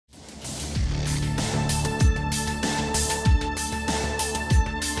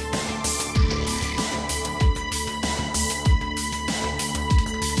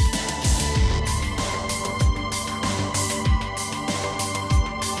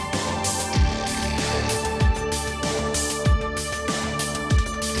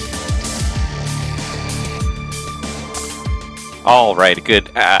All right, good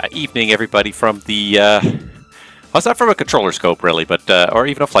evening, everybody, from the. Well, it's not from a controller scope, really, but or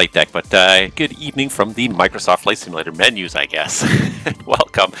even a flight deck, but good evening from the Microsoft Flight Simulator menus, I guess.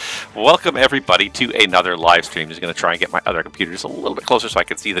 welcome everybody to another live stream. Just going to try and get my other computer just a little bit closer so I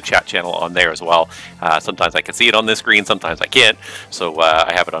can see the chat channel on there as well. Sometimes I can see it on this screen, sometimes I can't. So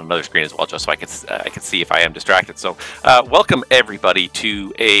I have it on another screen as well, just so I can see if I am distracted. So welcome everybody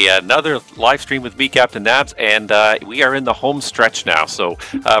to another live stream with me, Captain Nabs, and we are in the home stretch now. So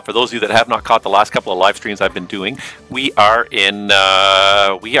for those of you that have not caught the last couple of live streams I've been doing, we're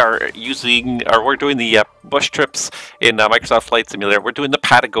doing the bush trips in Microsoft Flight Simulator. We're doing the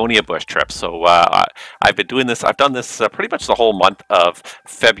Patagonia bush trip. So I've been doing this. I've done this pretty much the whole month of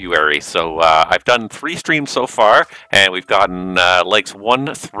February. So I've done 3 streams so far, and we've gotten legs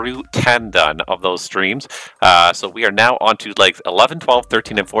 1 through 10 done of those streams. So we are now on to legs 11, 12,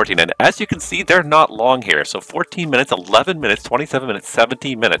 13, and 14. And as you can see, they're not long here. So 14 minutes, 11 minutes, 27 minutes,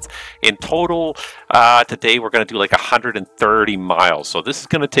 17 minutes. In total, today we're going to do like 130 miles. So this is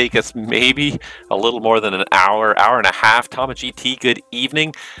going to take us maybe a little more than an hour and a half. Tama GT, good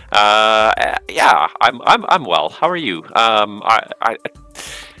evening. Yeah, I'm well. How are you?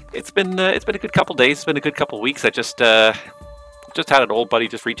 It's been a good couple days. It's been a good couple weeks. I just had an old buddy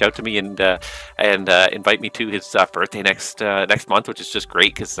just reach out to me and invite me to his birthday next month, which is just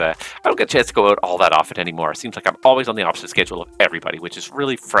great because I don't get a chance to go out all that often anymore. It seems like I'm always on the opposite schedule of everybody, which is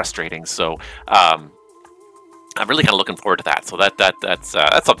really frustrating. So I'm really kind of looking forward to that. So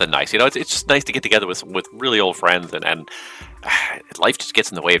that's something nice. You know, it's just nice to get together with really old friends, and life just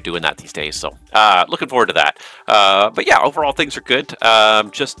gets in the way of doing that these days. So looking forward to that. But yeah, overall things are good.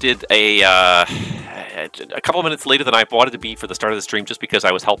 Just did a couple of minutes later than I wanted to be for the start of the stream, just because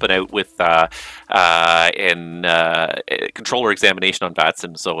I was helping out with controller examination on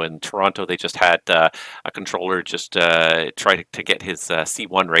VATSIM. So in Toronto, they just had a controller just try to get his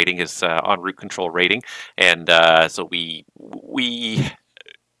C1 rating, his en route control rating, and so we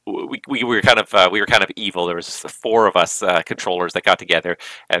were kind of evil. There was 4 of us controllers that got together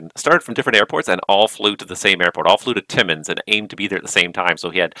and started from different airports and all flew to the same airport. All flew to Timmins and aimed to be there at the same time.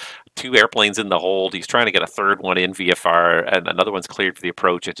 So he had 2 airplanes in the hold. He's trying to get a third one in VFR, and another one's cleared for the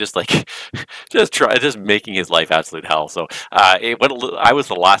approach. It's just like just making his life absolute hell. So I was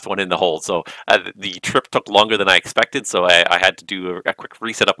the last one in the hold. So the trip took longer than I expected. So I had to do a quick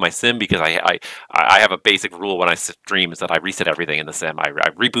reset of my sim, because I have a basic rule when I stream, is that I reset everything in the sim. I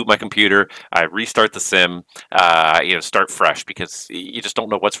reboot my computer, I restart the sim, start fresh, because you just don't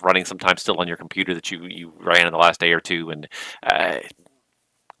know what's running sometimes still on your computer that you ran in the last day or two. And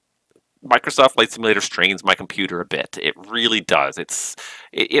Microsoft Flight Simulator strains my computer a bit. It really does.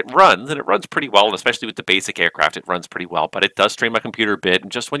 It runs, and it runs pretty well, and especially with the basic aircraft, it runs pretty well, but it does strain my computer a bit.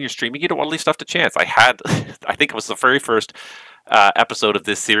 And just when you're streaming, you don't want to leave stuff to chance. I think it was the very first episode of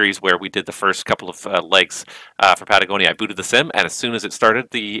this series where we did the first couple of legs for Patagonia. I booted the sim, and as soon as it started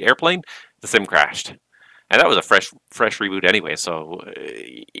the airplane, the sim crashed. And that was a fresh reboot anyway, so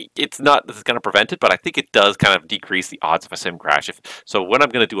it's not going to prevent it, but I think it does kind of decrease the odds of a sim crash. So when I'm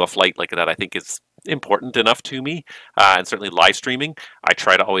going to do a flight like that, I think it's important enough to me, and certainly live streaming, I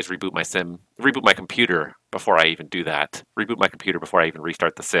try to always reboot my computer before I even do that. Reboot my computer before I even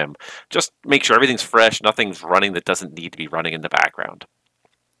restart the sim. Just make sure everything's fresh, nothing's running that doesn't need to be running in the background.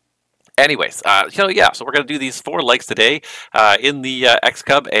 Anyways, so we're going to do these 4 legs today in the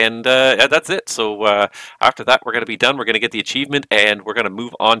X-Cub, and that's it. So after that, we're going to be done. We're going to get the achievement, and we're going to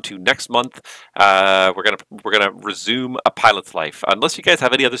move on to next month. We're gonna resume a pilot's life. Unless you guys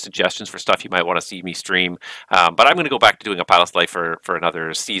have any other suggestions for stuff you might want to see me stream, but I'm going to go back to doing a pilot's life for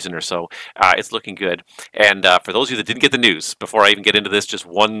another season or so. It's looking good. And for those of you that didn't get the news, before I even get into this, just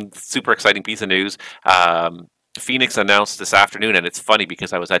one super exciting piece of news. Phoenix announced this afternoon, and it's funny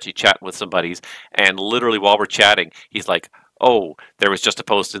because I was actually chatting with some buddies, and literally while we're chatting, he's like, "Oh, there was just a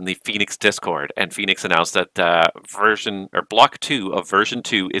post in the Phoenix Discord, and Phoenix announced that Block 2 of version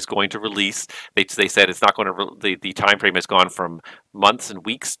 2 is going to release." They said it's not going to. The time frame has gone from months and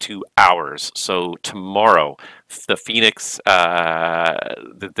weeks to hours. So tomorrow, the Phoenix,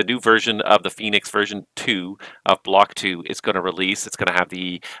 the new version of the Phoenix version 2 of Block 2 is going to release. It's going to have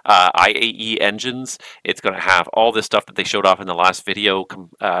the IAE engines. It's going to have all this stuff that they showed off in the last video,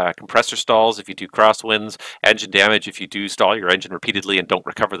 compressor stalls if you do crosswinds, engine damage if you do stall your engine repeatedly and don't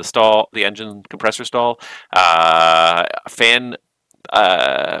recover the engine compressor stall, fan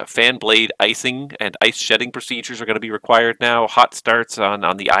blade icing and ice shedding procedures are going to be required now, hot starts on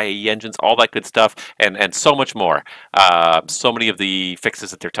the IAE engines, all that good stuff, and so much more. So many of the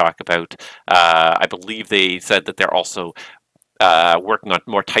fixes that they're talking about, I believe they said that they're also working on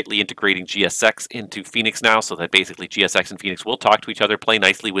more tightly integrating GSX into Phoenix now, so that basically GSX and Phoenix will talk to each other, play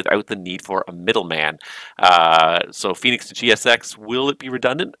nicely without the need for a middleman. So Phoenix to GSX, will it be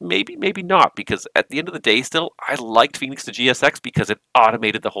redundant? Maybe, maybe not, because at the end of the day, still, I liked Phoenix to GSX because it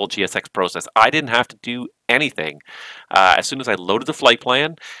automated the whole GSX process. I didn't have to do anything. As soon as I loaded the flight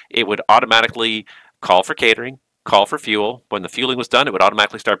plan, it would automatically call for catering, call for fuel. When the fueling was done, it would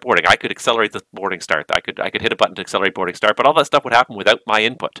automatically start boarding. I could accelerate the boarding start. I could hit a button to accelerate boarding start, but all that stuff would happen without my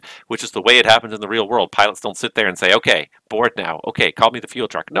input, which is the way it happens in the real world. Pilots don't sit there and say, okay, board now. Okay, call me the fuel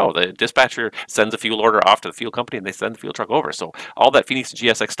truck. No, the dispatcher sends a fuel order off to the fuel company and they send the fuel truck over. So all that Phoenix and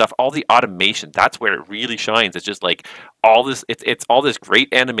GSX stuff, all the automation, that's where it really shines. It's just like all this, it's all this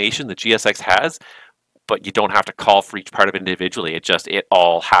great animation that GSX has, but you don't have to call for each part of it individually. It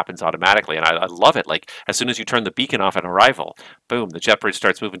all happens automatically, and I love it. Like, as soon as you turn the beacon off at arrival, boom, the jet bridge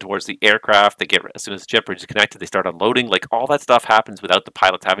starts moving towards the aircraft. As soon as the jet bridge is connected, they start unloading. Like, all that stuff happens without the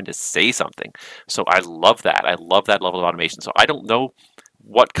pilots having to say something. So I love that. I love that level of automation. So I don't know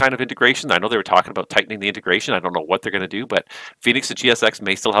what kind of integration. I know they were talking about tightening the integration. I don't know what they're going to do, but Phoenix to GSX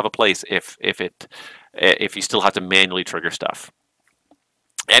may still have a place if you still have to manually trigger stuff.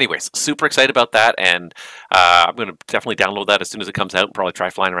 Anyways, super excited about that, and I'm going to definitely download that as soon as it comes out and probably try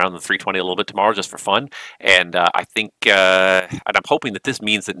flying around the 320 a little bit tomorrow just for fun. And I think, and I'm hoping that this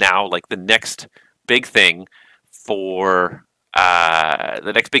means that now, like, the next big thing for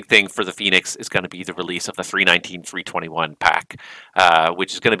the Phoenix is going to be the release of the 319 321 pack,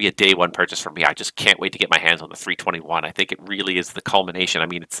 which is going to be a day one purchase for me. I just can't wait to get my hands on the 321. I think it really is the culmination. I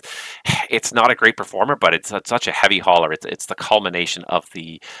mean, it's not a great performer, but it's such a heavy hauler. It's the culmination of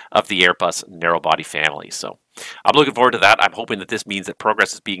the Airbus narrow body family. So I'm looking forward to that. I'm hoping that this means that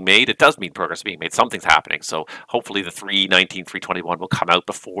progress is being made. It does mean progress is being made. Something's happening. So hopefully the 319 321 will come out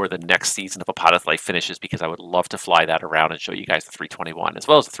before the next season of A Pilot's Life finishes, because I would love to fly that around and show you guys the 321 as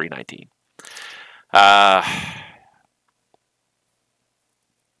well as the 319.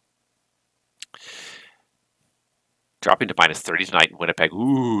 Dropping to -30 tonight in Winnipeg.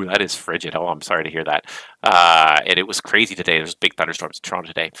 Ooh, that is frigid. Oh, I'm sorry to hear that. And it was crazy today. There's big thunderstorms in Toronto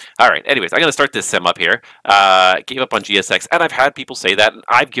today. All right. Anyways, I'm going to start this sim up here. Gave up on GSX, and I've had people say that, and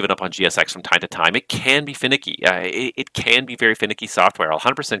I've given up on GSX from time to time. It can be finicky. It can be very finicky software. I'll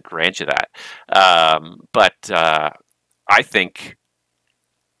 100% grant you that. But I think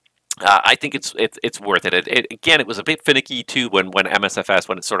it's worth it. Again, it was a bit finicky too when MSFS,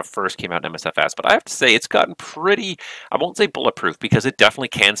 when it sort of first came out in MSFS, but I have to say it's gotten pretty, I won't say bulletproof, because it definitely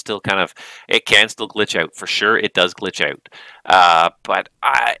can still glitch out. For sure, it does glitch out. But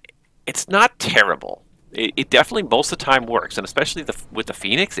it's not terrible. It definitely most of the time works, and especially with the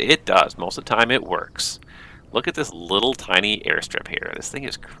Phoenix, it does. Most of the time it works. Look at this little tiny airstrip here. This thing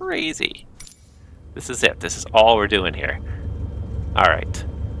is crazy. This is it. This is all we're doing here. All right.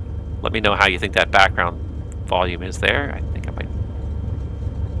 Let me know how you think that background volume is there. I think I might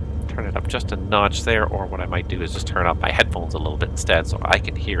turn it up just a notch there, or what I might do is just turn up my headphones a little bit instead so I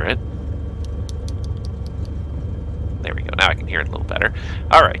can hear it. There we go. Now I can hear it a little better.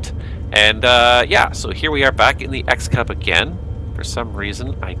 All right. And yeah, so here we are back in the X Cup again. For some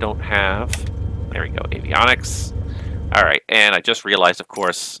reason, I don't have... There we go, avionics. All right, and I just realized, of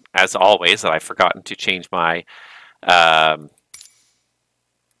course, as always, that I've forgotten to change my...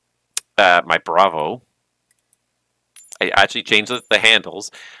 my Bravo. I actually changed the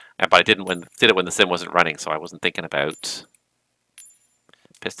handles, but I did it when the sim wasn't running, so I wasn't thinking about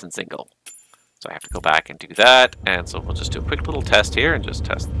piston single. So I have to go back and do that, and so we'll just do a quick little test here and just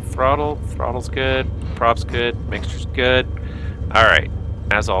test the throttle. Throttle's good, prop's good, mixture's good. All right,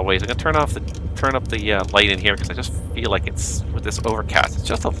 as always, I'm gonna turn up the light in here because I just feel like it's, with this overcast, it's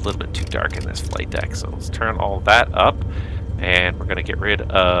just a little bit too dark in this flight deck. So let's turn all that up, and we're gonna get rid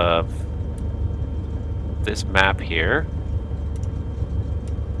of this map here.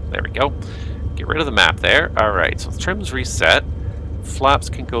 There we go. Get rid of the map there. All right, so the trim's reset. Flaps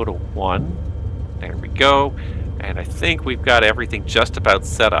can go to 1. There we go. And I think we've got everything just about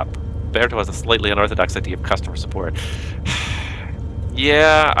set up. Berto has a slightly unorthodox idea of customer support.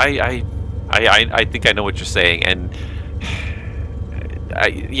 Yeah, I think I know what you're saying, and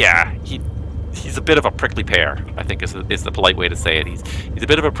yeah, he's a bit of a prickly pear, I think is the polite way to say it. He's a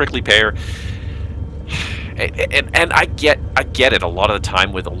bit of a prickly pear. And I get it a lot of the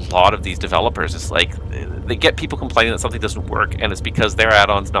time with a lot of these developers. It's like they get people complaining that something doesn't work, and it's because their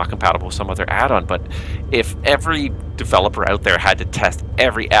add-on's not compatible with some other add-on. But if every developer out there had to test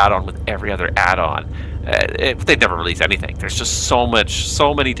every add-on with every other add-on, they'd never release anything. There's just so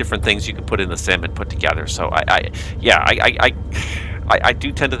many different things you can put in the sim and put together. So I I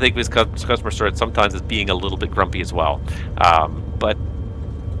do tend to think of his customer service sometimes as being a little bit grumpy as well. But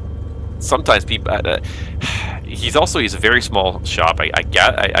sometimes people, he's a very small shop.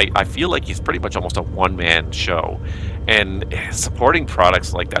 I feel like he's pretty much almost a one-man show, and supporting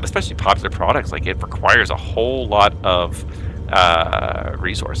products like that, especially popular products like it, requires a whole lot of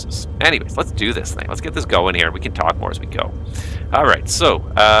resources. Anyways, let's do this thing. Let's get this going here. We can talk more as we go. All right, so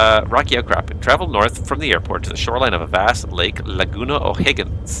rocky outcropping. Travel north from the airport to the shoreline of a vast lake, Laguna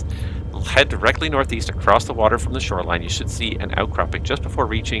O'Higgins. Head directly northeast across the water from the shoreline. You should see an outcropping just before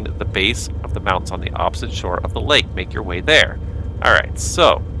reaching the base of the mountains on the opposite shore of the lake. Make your way there. All right,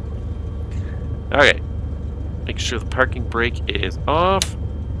 so, make sure the parking brake is off.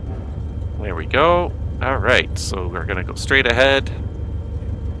 There we go. All right, so we're gonna go straight ahead,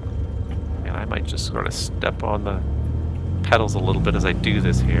 and I might just sort of step on the pedals a little bit as I do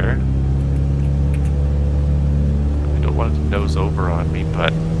this here. I don't want it to nose over on me,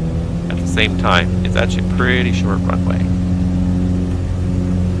 but at the same time, it's actually a pretty short runway.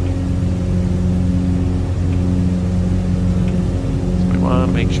 So we want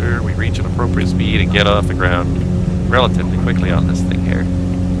to make sure we reach an appropriate speed and get off the ground relatively quickly on this thing here.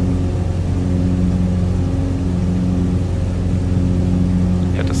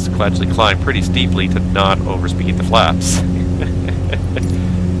 You have to actually climb pretty steeply to not overspeed the flaps,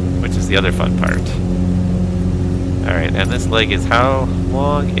 which is the other fun part. Alright, and this leg is how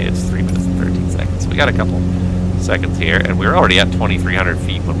long? It's 3 minutes and 13 seconds. So we got a couple seconds here, and we're already at 2,300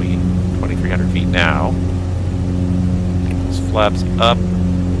 feet when we... 2,300 feet now. This flaps up.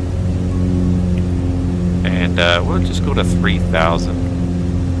 And we'll just go to 3,000.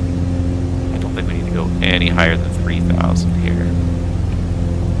 I don't think we need to go any higher than 3,000 here.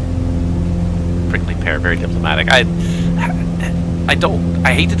 Prickly pear, very diplomatic. I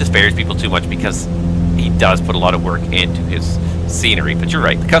hate to disparage people too much because he does put a lot of work into his scenery, but you're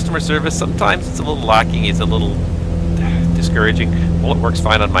right, the customer service sometimes it's a little lacking, it's a little discouraging. Well, it works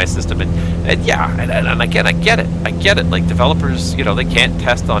fine on my system, and yeah, and again, I get it, like developers, you know, they can't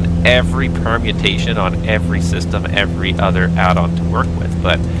test on every permutation on every system, every other add-on to work with,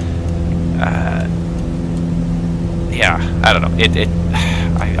 but yeah, I don't know,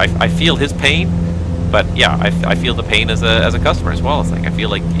 I feel his pain. But yeah, I feel the pain as a customer as well. It's like I feel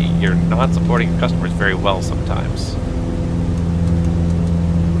like you're not supporting your customers very well sometimes.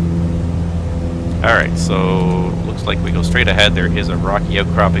 All right, so looks like we go straight ahead. There is a rocky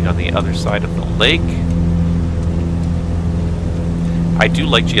outcropping on the other side of the lake. I do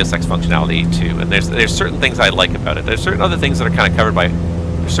like GSX functionality too, and there's certain things I like about it. There's certain other things that are kind of covered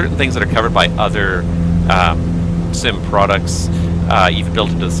by other sim products. Even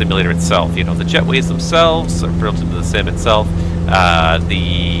built into the simulator itself. You know, the jetways themselves are built into the sim itself.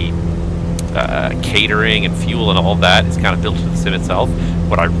 The catering and fuel and all that is kind of built into the sim itself.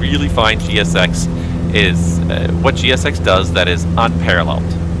 What I really find GSX is what GSX does that is unparalleled,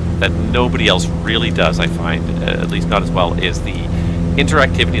 that nobody else really does, I find, at least not as well, is the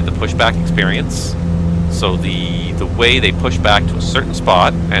interactivity of the pushback experience. So the way they push back to a certain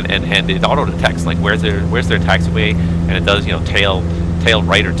spot, and it auto detects like where's their taxiway, and it does, you know, tail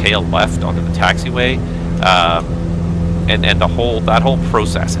right or tail left onto the taxiway, and that whole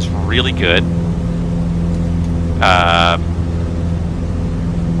process is really good.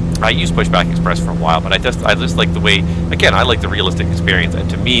 I used Pushback Express for a while, but I just like the way, again, I like the realistic experience, and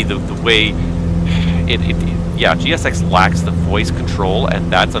to me the way yeah, GSX lacks the voice control,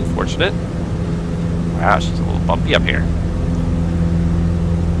 and that's unfortunate. Wow, she's a little bumpy up here.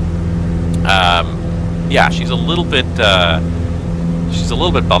 Yeah, she's a little bit bumpy. She's a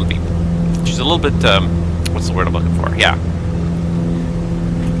little bit, what's the word I'm looking for? Yeah.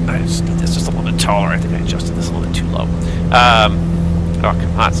 I just need this just a little bit taller. I think I adjusted this a little bit too low. Oh,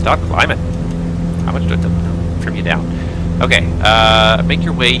 come on, stop climbing. How much do I have to trim you down? Okay, make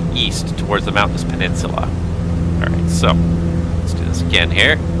your way east towards the mountainous peninsula. Alright, so, let's do this again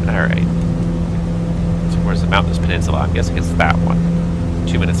here. Alright. Towards the mountainous peninsula. I'm guessing it's that one.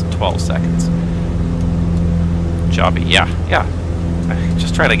 2 minutes and 12 seconds. Jobby, yeah. I'm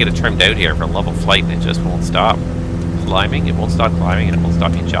just trying to get it trimmed out here for a level flight, and it just won't stop climbing. It won't stop climbing, and it won't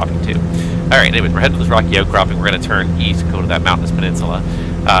stop being choppy too. Alright, anyways, we're heading to this rocky outcropping. We're going to turn east and go to that mountainous peninsula.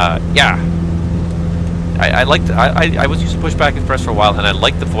 Yeah. I was using Pushback Express for a while, and I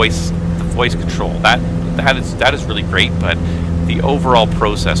like the voice control. That is really great, but the overall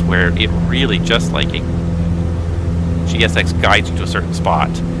process where it really just like GSX guides you to a certain spot,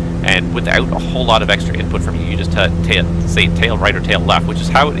 and without a whole lot of extra input from you, you just say tail right or tail left, which is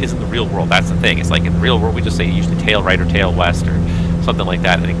how it is in the real world. That's the thing. It's like in the real world, we just say usually tail right or tail west or something like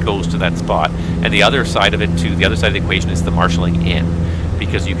that, and it goes to that spot. And the other side of it too, the other side of the equation is the marshalling in,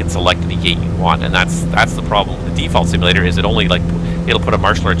 because you can select any gate you want, and that's the problem with the default simulator, is it only like it'll put a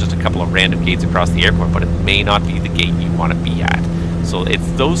marshaller at just a couple of random gates across the airport, but it may not be the gate you want to be at. So it's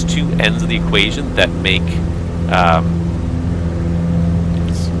those two ends of the equation that make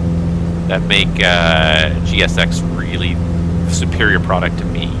GSX really superior product to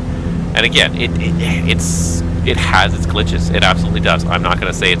me. And again, it has its glitches. It absolutely does. I'm not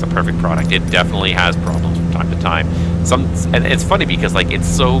going to say it's a perfect product. It definitely has problems from time to time. And it's funny because like it's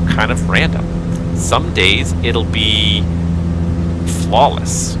so kind of random. Some days it'll be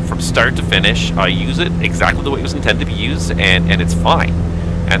flawless from start to finish. I use it exactly the way it was intended to be used, and it's fine.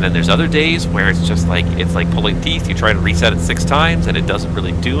 And then there's other days where it's just like it's like pulling teeth. You try to reset it 6 times and it doesn't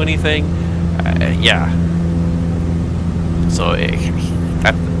really do anything. Yeah. So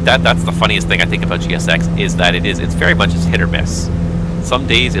that's the funniest thing I think about GSX, is that it's very much hit or miss. Some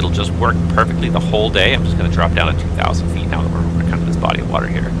days it'll just work perfectly the whole day. I'm just going to drop down to 2,000 feet now that we're kind of in this body of water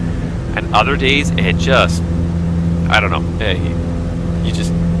here. And other days it just, I don't know, you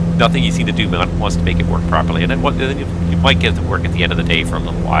just, nothing you seem to do wants to make it work properly. And then you might get it to work at the end of the day for a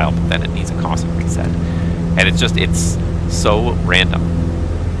little while, but then it needs a constant reset. And it's so random.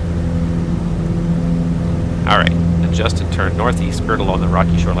 Alright, adjust and turn northeast, skirt along the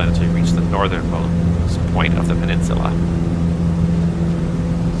rocky shoreline until you reach the northernmost point of the peninsula.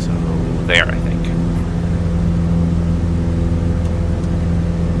 So, there, I think.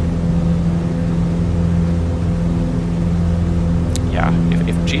 Yeah,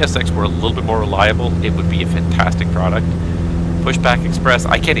 if GSX were a little bit more reliable, it would be a fantastic product. Pushback Express,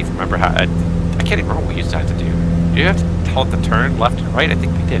 I can't even remember I can't even remember what we used to have to do. Do you have to tell it to turn left and right? I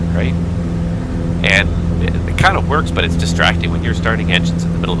think we did, right? And it kind of works, but it's distracting when you're starting engines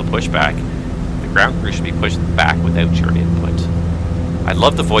in the middle of the pushback. The ground crew should be pushed back without your input. I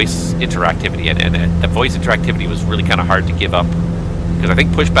love the voice interactivity, and the voice interactivity was really kind of hard to give up, because I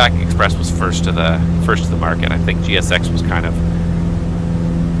think Pushback Express was first to the market. I think GSX was kind of.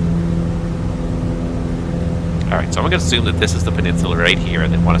 All right, so I'm going to assume that this is the peninsula right here,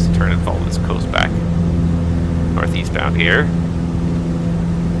 and they want us to turn and follow this coast back northeastbound here.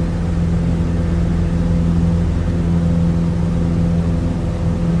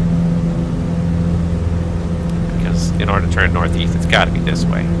 In order to turn northeast, it's got to be this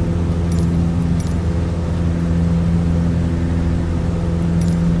way.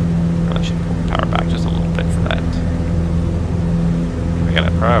 Probably should pull the power back just a little bit for that. I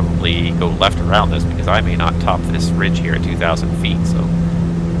gotta probably go left around this because I may not top this ridge here at 2,000 feet, so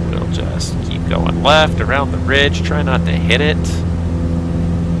we'll just keep going left around the ridge, try not to hit it.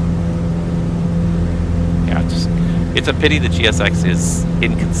 Yeah, it's a pity the GSX is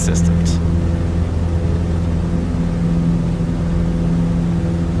inconsistent.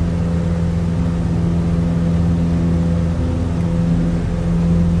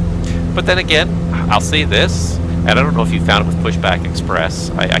 But then again, I'll say this, and I don't know if you found it with Pushback Express.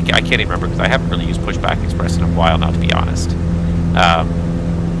 I can't even remember because I haven't really used Pushback Express in a while now, to be honest.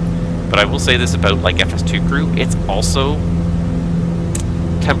 But I will say this about like FS2 Crew, it's also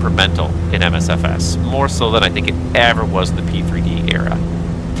temperamental in MSFS, more so than I think it ever was in the P3D era.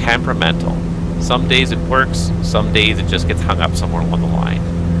 Temperamental. Some days it works, some days it just gets hung up somewhere along the line.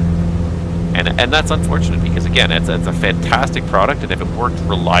 And that's unfortunate because, again, it's a fantastic product, and if it worked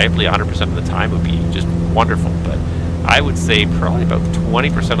reliably 100% of the time, it would be just wonderful. But I would say probably about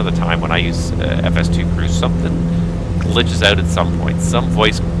 20% of the time when I use FS2 Crew, something glitches out at some point. Some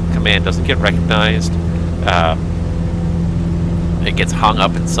voice command doesn't get recognized. It gets hung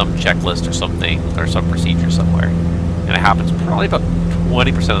up in some checklist or something, or some procedure somewhere. And it happens probably about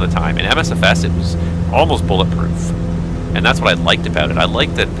 20% of the time. In MSFS, it was almost bulletproof. And that's what I liked about it. I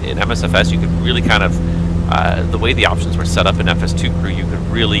liked that in MSFS you could really kind of, the way the options were set up in FS2 Crew, you could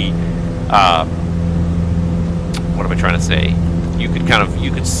really, what am I trying to say? You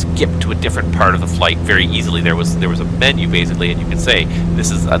could skip to a different part of the flight very easily. There was a menu basically, and you could say,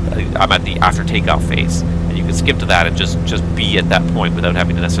 I'm at the after takeoff phase, and you could skip to that and just be at that point without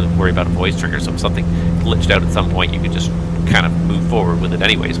having to necessarily worry about a voice trigger. So if something glitched out at some point, you could just kind of move forward with it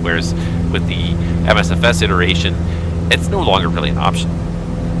anyways. Whereas with the MSFS iteration, it's no longer really an option.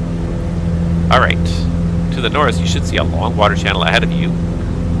 Alright, to the north you should see a long water channel ahead of you.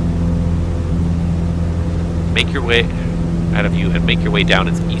 Make your way ahead of you and make your way down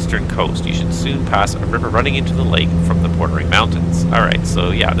its eastern coast. You should soon pass a river running into the lake from the bordering mountains. Alright,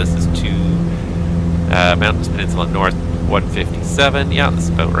 so yeah, this is to Mountainous Peninsula North 157. Yeah, this is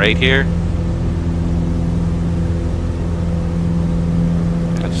about right here.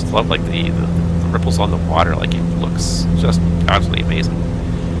 I just love like the ripples on the water, like it looks just absolutely amazing.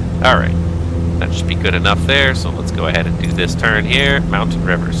 Alright, That should be good enough there. So let's go ahead and do this turn here. Mountain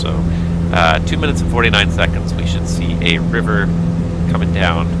river. So 2 minutes and 49 seconds. We should see a river coming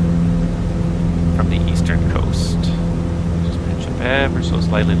down from the eastern coast. Just pinch up ever so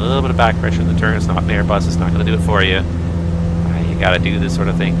slightly. A little bit of back pressure in the turn. It's not an Airbus. It's not going to do it for you. You got to do this sort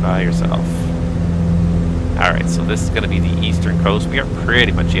of thing by yourself. Alright, so this is going to be the eastern coast. We are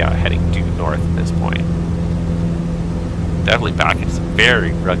pretty much heading due north at this point. Definitely back into some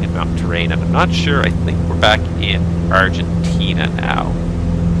very rugged mountain terrain, and I'm not sure. I think we're back in Argentina now.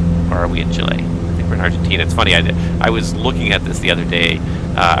 Or are we in Chile? I think we're in Argentina. It's funny, I was looking at this the other day.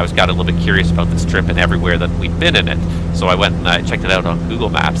 I got a little bit curious about this trip and everywhere that we'd been in it. So I went and I checked it out on Google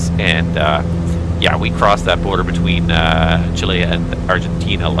Maps, and yeah, we crossed that border between Chile and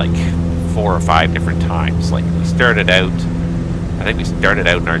Argentina like 4 or 5 different times. Like I think we started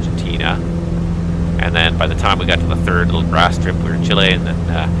out in Argentina, and then by the time we got to the third little grass strip, we were in Chile, and then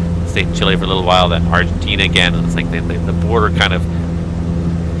stayed in Chile for a little while, then Argentina again, and it's like the border kind of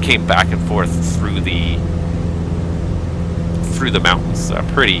came back and forth through the mountains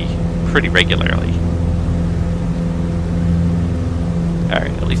pretty regularly.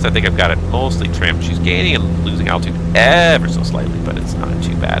 Alright, at least I think I've got it mostly trimmed. She's gaining and losing altitude ever so slightly, but it's not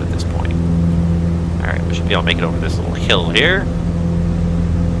too bad at this point. Alright, we should be able to make it over this little hill here.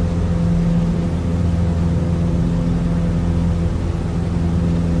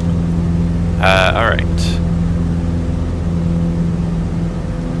 Alright.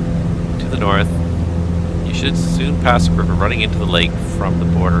 To the north. You should soon pass a river running into the lake from the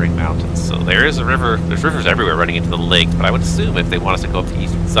bordering mountains. So there is a river. There's rivers everywhere running into the lakes, but I would assume if they want us to go up the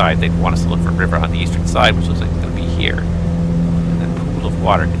eastern side, they'd want us to look for a river on the eastern side, which looks like it's going to be here. And then pool of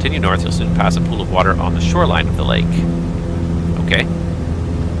water. Continue north, you'll soon pass a pool of water on the shoreline of the lake. Okay.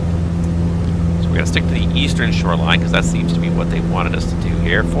 So we're going to stick to the eastern shoreline, because that seems to be what they wanted us to do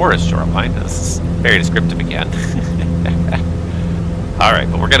here. Forest shoreline. This is very descriptive again.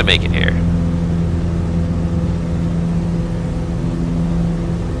 Alright, but we're going to make it here.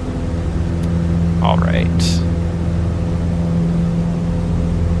 All right.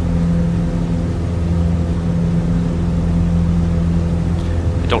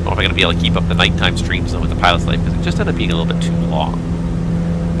 I don't know if I'm going to be able to keep up the nighttime streams though with the pilot's life, because it just ended up being a little bit too long.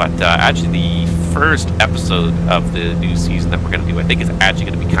 But actually the first episode of the new season that we're going to do, I think is actually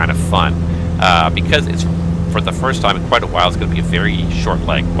going to be kind of fun, because it's for the first time in quite a while. It's going to be a very short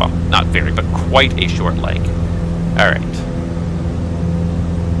leg. Well, not very, but quite a short leg. All right.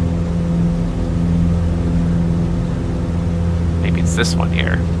 It's this one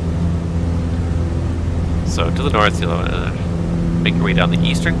here. So to the north, you'll make your way down the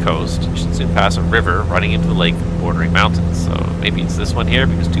eastern coast. You should soon pass a river running into the lake bordering mountains. So maybe it's this one here,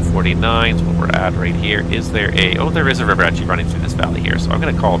 because 249 is what we're at right here. Is there a... Oh, there is a river actually running through this valley here. So I'm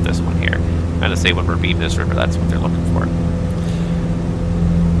going to call it this one here. I'm going to say when we're beating this river, that's what they're looking for.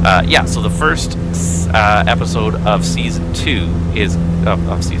 Yeah, so the first episode of season 2 is...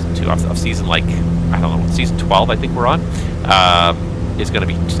 Of season like... I don't know, season 12 I think we're on, is going to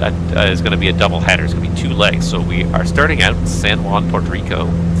be a double header. It's going to be 2 legs. So we are starting out in San Juan, Puerto Rico.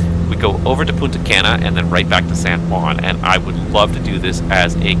 We go over to Punta Cana and then right back to San Juan. And I would love to do this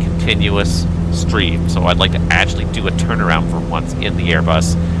as a continuous stream. So I'd like to actually do a turnaround for once in the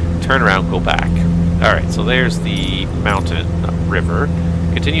Airbus. Turn around, go back. All right, so there's the mountain river.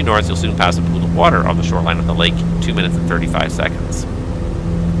 Continue north, you'll soon pass a pool of water on the shoreline of the lake. 2 minutes and 35 seconds.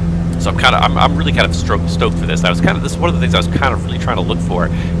 So I'm really kind of stoked for this. This is one of the things I was kind of really trying to look for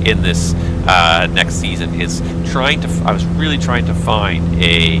in this next season, is I was really trying to find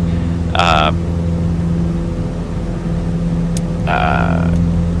a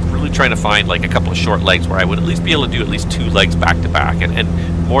like a couple of short legs where I would at least be able to do at least 2 legs back to back, and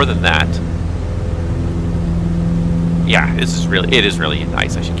more than that. Yeah, it is really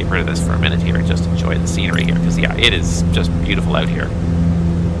nice. I should get rid of this for a minute here and just enjoy the scenery here, because yeah, it is just beautiful out here.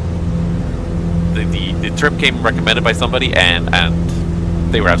 The trip came recommended by somebody, and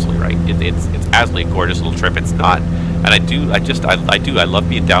they were absolutely right. It's absolutely a gorgeous little trip. It's not, and I love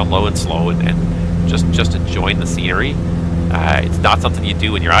being down low and slow and just enjoying the scenery. It's not something you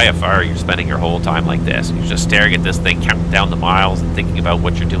do in your IFR. You're spending your whole time like this. You're just staring at this thing, counting down the miles and thinking about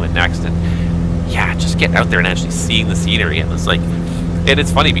what you're doing next. And yeah, just getting out there and actually seeing the scenery. And it's like, and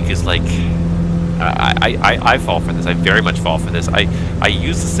it's funny because like, I fall for this. I very much fall for this. I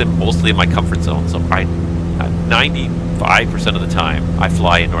use the sim mostly in my comfort zone, so 95% of the time I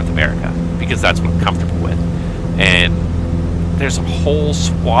fly in North America because that's what I'm comfortable with. And there's whole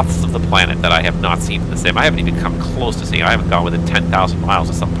swaths of the planet that I have not seen in the sim. I haven't even come close to seeing. I haven't gone within 10,000 miles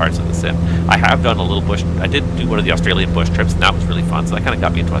of some parts of the sim. I have done a little bush. I did do one of the Australian bush trips, and that was really fun. So that kind of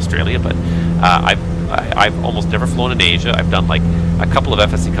got me into Australia. But I've almost never flown in Asia. I've done like a couple of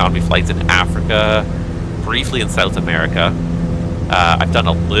FS economy flights in Africa, briefly in South America. I've done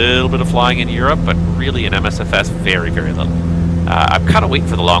a little bit of flying in Europe, but really in MSFS, very, very little. I'm kind of waiting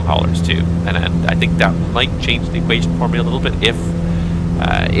for the long haulers too, and I think that might change the equation for me a little bit if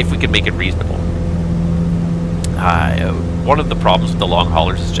we can make it reasonable. One of the problems with the long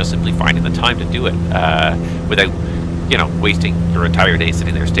haulers is just simply finding the time to do it without, you know, wasting your entire day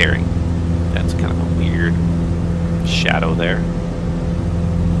sitting there staring. That's kind of a weird shadow there.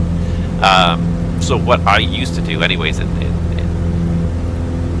 So what I used to do, anyways, let's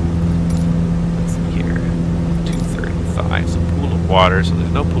see here, 235. So pool of water. So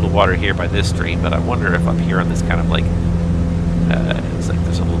there's no pool of water here by this stream, but I wonder if up here on this kind of like, it's like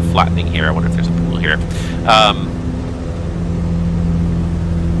there's a little flattening here. I wonder if there's a pool here.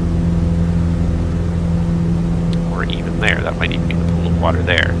 Or even there. That might even be the pool of water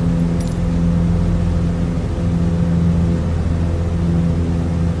there.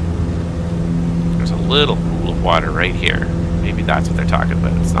 There's a little pool of water right here. Maybe that's what they're talking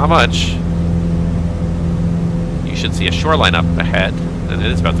about. It's not much. You should see a shoreline up ahead, and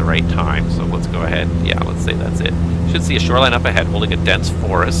it is about the right time, so let's go ahead. Yeah, let's say that's it. Should see a shoreline up ahead holding a dense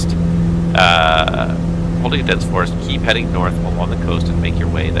forest. Keep heading north along the coast and make your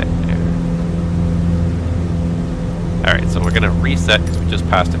way there. Alright, so we're going to reset because we just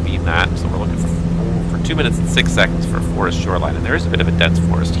passed a beam that, so we're looking for 2 minutes and 6 seconds for a forest shoreline, and there is a bit of a dense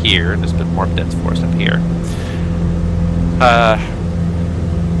forest here, and there's a bit more of a dense forest up here.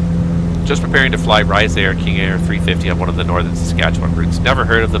 Just preparing to fly Rise Air King Air 350 on one of the northern Saskatchewan routes. Never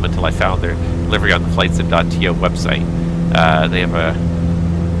heard of them until I found their delivery on the flightsim.to website. They have a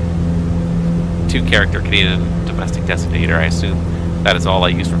 2-character Canadian domestic designator. I assume that is all I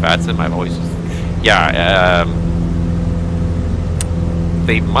use for VATSIM. I've always used, yeah,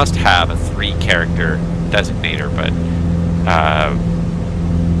 they must have a 3-character designator, but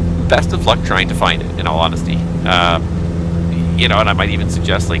best of luck trying to find it, in all honesty. You know, and I might even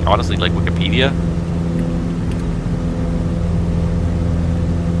suggest, like, honestly, like Wikipedia.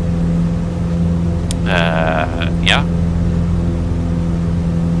 Yeah.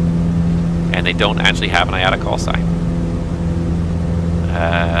 And they don't actually have an IATA call sign.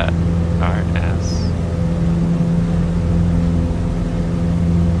 RS.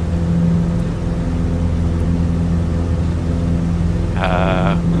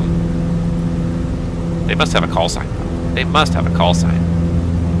 They must have a call sign. They must have a call sign.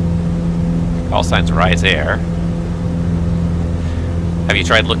 Call sign's Rise Air. Have you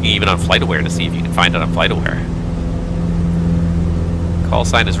tried looking even on FlightAware to see if you can find it on FlightAware? Call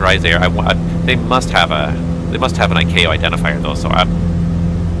sign is Rise Air. They must have an ICAO identifier though, so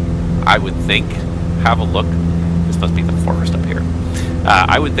I would think have a look. This must be the forest up here.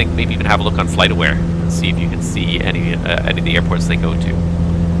 I would think maybe even have a look on FlightAware and see if you can see any of the airports they go to.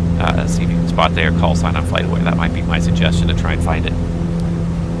 See if you can spot their call sign on FlightAware. That might be my suggestion to try and find it.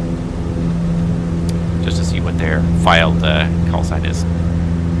 Just to see what their filed call sign is.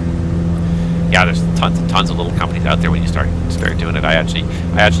 Yeah, there's tons and tons of little companies out there when you start doing it. I actually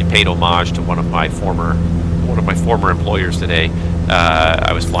paid homage to one of my former employers today.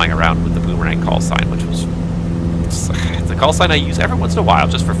 I was flying around with the Boomerang call sign, which was it's a call sign I use every once in a while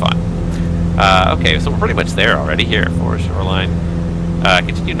just for fun. Okay, so we're pretty much there already here for shoreline.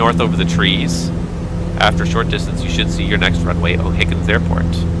 Continue north over the trees. After a short distance, you should see your next runway, O'Higgins Airport.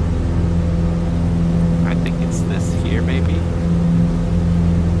 I think it's this here, maybe?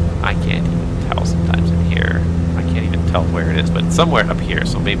 I can't even tell sometimes in here. I can't even tell where it is, but it's somewhere up here,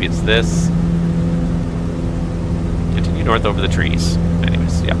 so maybe it's this. Continue north over the trees.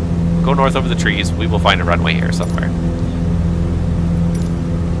 Anyways, yeah. Go north over the trees. We will find a runway here somewhere.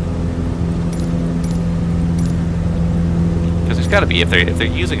 Because there's got to be, if they're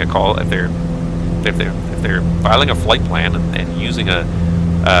using a call, if they're filing a flight plan and using an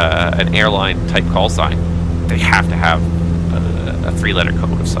airline type call sign, they have to have a 3-letter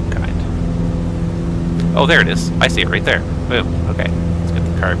code of some kind. Oh, there it is. I see it right there. Boom. Okay, let's get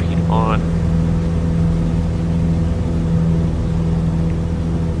the carbine on.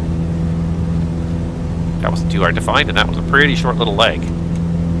 That wasn't too hard to find, and that was a pretty short little leg.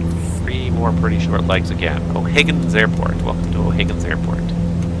 3 more pretty short legs again. O'Higgins Airport. Welcome to O'Higgins Airport.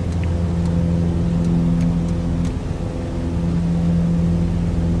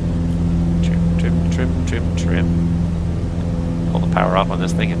 Trim. Pull the power off on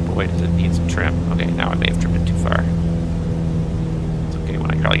this thing, and boy, does it need some trim. Okay, now I may have trimmed it too far.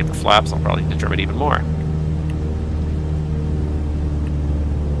 get the flaps, I'll probably need to trim it even more.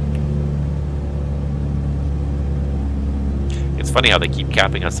 It's funny how they keep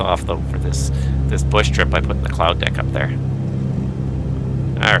capping us off, though, for this bush trip by putting the cloud deck up there.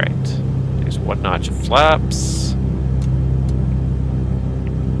 Alright. There's 1 notch of flaps.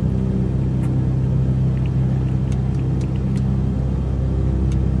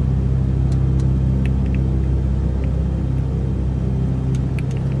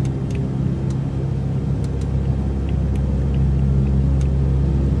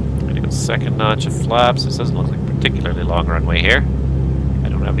 Second notch of flaps. This doesn't look like a particularly long runway here. I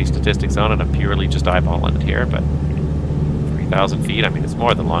don't have any statistics on it. I'm purely just eyeballing it here, but 3,000 feet, I mean, it's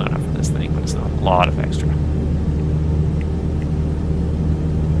more than long enough for this thing, but it's not a lot of extra.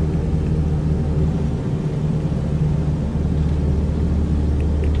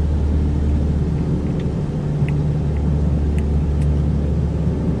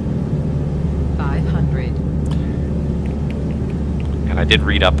 And I did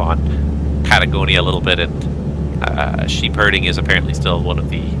read up on Patagonia a little bit, and sheep herding is apparently still one of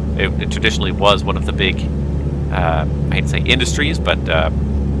the, it traditionally was one of the big, I hate to say industries, but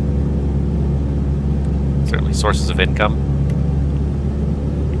certainly sources of income.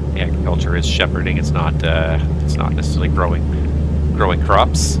 The agriculture is shepherding. It's not necessarily growing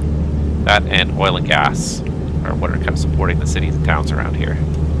crops. That and oil and gas are what are kind of supporting the cities and towns around here.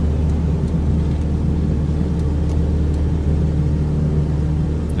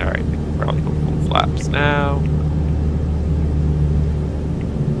 All right. Probably go full flaps now.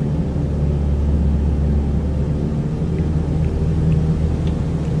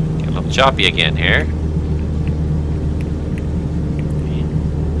 Get a little choppy again here.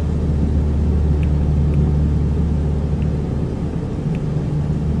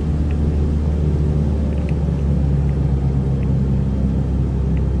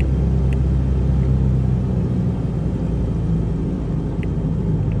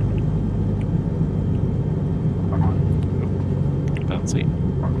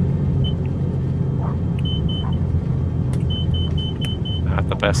 Not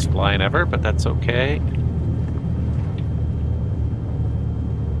the best flying ever, but that's okay.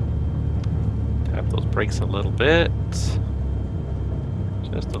 Tap those brakes a little bit.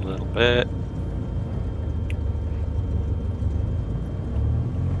 Just a little bit.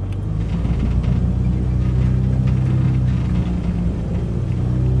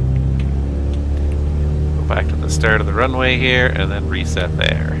 Go back to the start of the runway here and then reset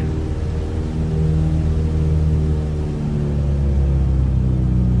there.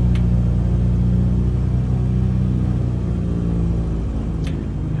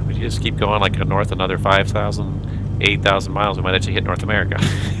 Just keep going like north another 5,000, 8,000 miles, we might actually hit North America.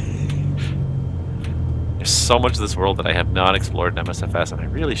 There's so much of this world that I have not explored in MSFS, and I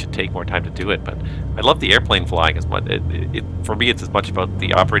really should take more time to do it, but I love the airplane flying as much. For me, it's as much about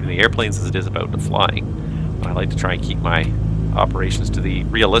the operating the airplanes as it is about the flying. I like to try and keep my operations to the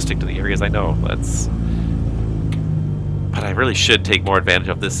realistic to the areas I know. But I really should take more advantage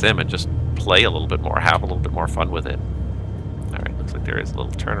of this sim and just play a little bit more, have a little bit more fun with it. Alright, looks like there is a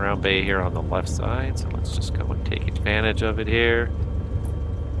little turnaround bay here on the left side, so let's just go and take advantage of it here.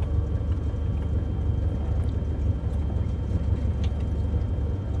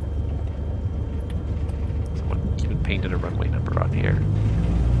 Someone even painted a runway number on here.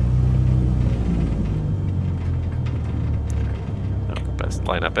 Not the best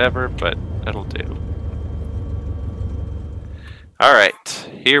lineup ever, but that'll do. Alright,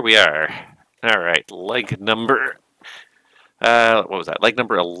 here we are. Alright, leg number... what was that? Leg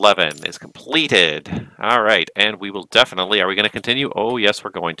number 11 is completed. All right, and we will definitely... Are we going to continue? Oh, yes, we're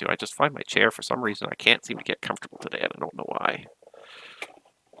going to. I just find my chair, for some reason, I can't seem to get comfortable today, and I don't know why.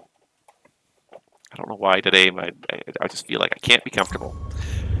 I don't know why today. I just feel like I can't be comfortable.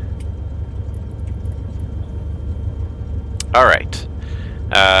 All right.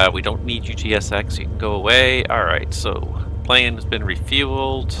 We don't need UGSX. You can go away. All right, so plane has been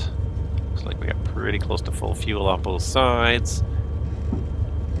refueled. Looks like we got pretty close to full fuel on both sides.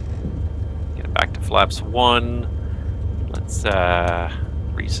 Get it back to flaps 1. Let's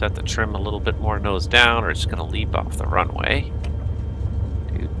reset the trim a little bit more nose down, or it's just going to leap off the runway.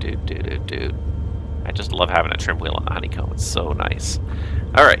 Dude. I just love having a trim wheel on the honeycomb. It's so nice.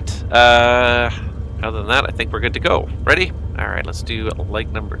 All right. Other than that, I think we're good to go. Ready? All right, let's do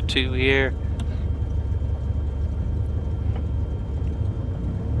leg number 2 here.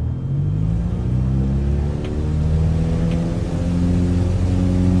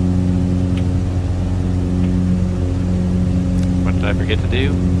 What did I forget to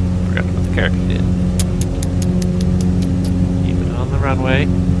do? Forgot to put the carpet in. Keep it on the runway.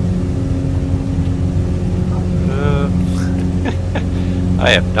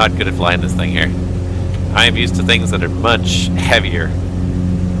 I am not good at flying this thing here. I am used to things that are much heavier.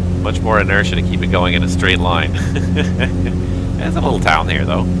 Much more inertia to keep it going in a straight line. There's a little town here,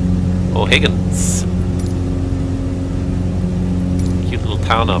 though. O'Higgins. Cute little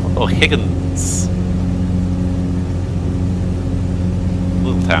town of O'Higgins.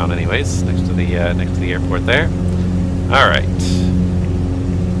 Little town, anyways, next to the airport there. All right.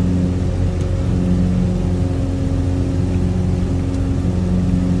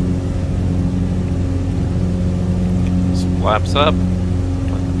 Flaps up.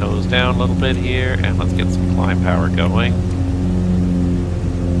 Let the nose down a little bit here, and let's get some climb power going.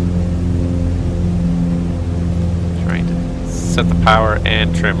 Trying to set the power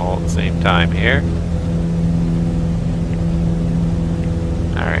and trim all at the same time here.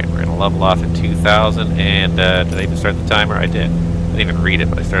 Alright, we're going to level off at 2,000, and did I even start the timer? I did. I didn't even read it,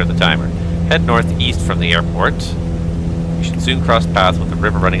 but I started the timer. Head northeast from the airport. You should soon cross paths with the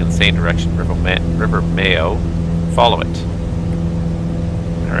river running in the same direction, River Mayo. Follow it.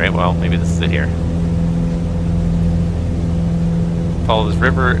 Alright, well, maybe this is it here. Follow this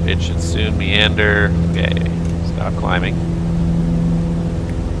river, it should soon meander. Okay, stop climbing.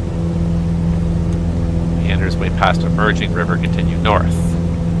 Meanders way past a merging river, continue north.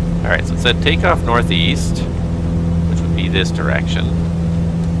 Alright, so it said take off northeast, which would be this direction.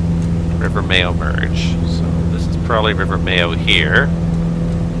 River Mayo merge. So this is probably River Mayo here.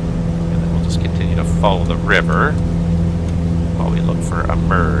 And then we'll just continue to follow the river while we look for a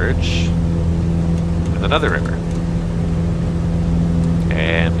merge with another river.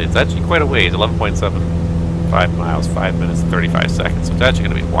 And it's actually quite a ways, 11.75 miles, 5 minutes and 35 seconds. So it's actually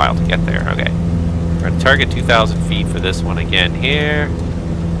going to be a while to get there. Okay. We're going to target 2,000 feet for this one again here.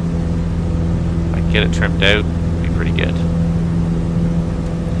 If I can get it trimmed out, it'll be pretty good.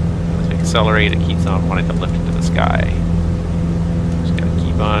 As we accelerate, it keeps on wanting to lift into the sky. Just got to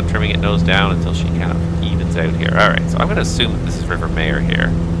keep on trimming it nose down until she kind of evens out here. Alright, so I'm going to assume that this is River Mayo here.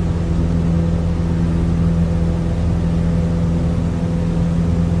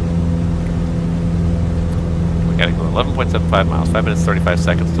 We got to go 11.75 miles, 5 minutes 35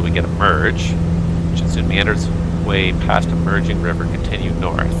 seconds till we get a merge. Should soon meander its way past a merging river, continue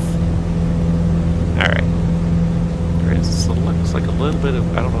north. Alright. There is, looks like a little bit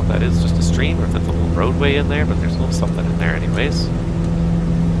of, I don't know if that is just a stream or if that's a little roadway in there, but there's a little something in there anyways.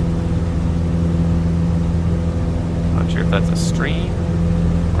 Not sure if that's a stream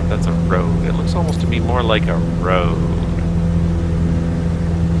or if that's a road. It looks almost to me more like a road.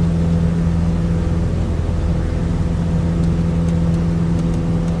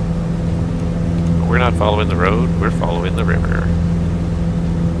 We're not following the road, we're following the river.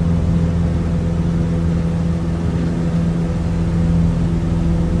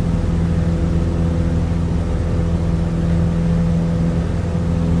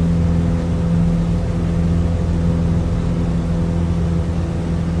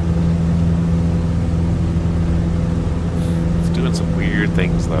 It's doing some weird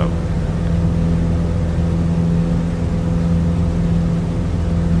things though.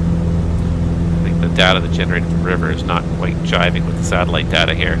 Data that generated the river is not quite jiving with the satellite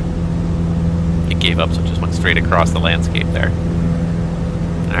data here. It gave up, so it just went straight across the landscape there.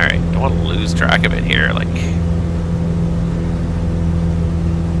 Alright, don't want to lose track of it here, like...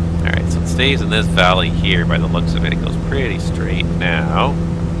 Alright, so it stays in this valley here by the looks of it. It goes pretty straight now.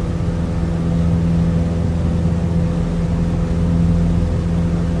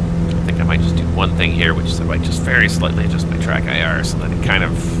 I think I might just do one thing here, which is I might just very slightly adjust my track IR so that it kind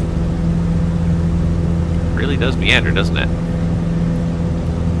of really does meander, doesn't it?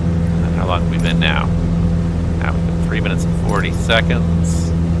 How long have we been now? Now we've been 3 minutes and 40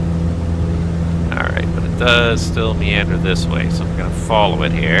 seconds. Alright, but it does still meander this way, so we're going to follow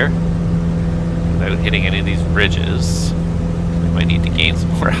it here without hitting any of these ridges. We might need to gain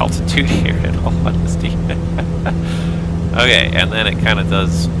some more altitude here, in all honesty. Okay, and then it kind of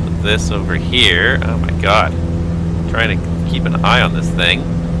does this over here. Oh my god. I'm trying to keep an eye on this thing.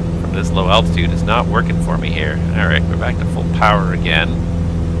 This low altitude is not working for me here. Alright, we're back to full power again.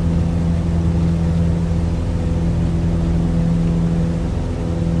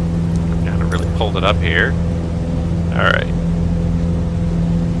 Kind of really pulled it up here. Alright.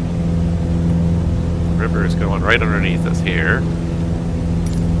 The river is going right underneath us here.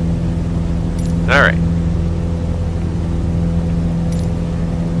 Alright.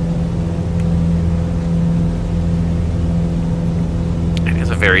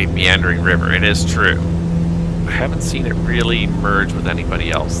 Very meandering river, it is true. I haven't seen it really merge with anybody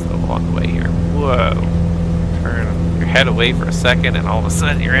else though along the way here. Whoa. Turn your head away for a second and all of a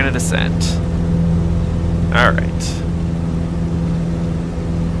sudden you're in a descent. Alright.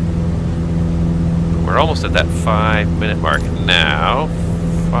 we're almost at that 5-minute mark now.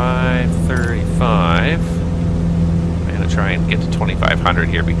 5:35. I'm going to try and get to 2,500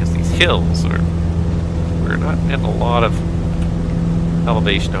 here because these hills are... We're not getting a lot of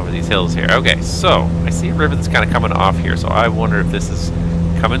elevation over these hills here. Okay, so I see a river that's kind of coming off here, so I wonder if this is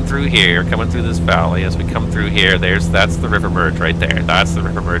coming through here, coming through this valley. As we come through here, that's the river merge right there. That's the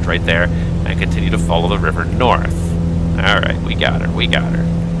river merge right there, and continue to follow the river north. Alright, we got her, we got her.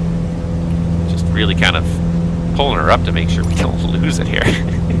 Just really kind of pulling her up to make sure we don't lose it here.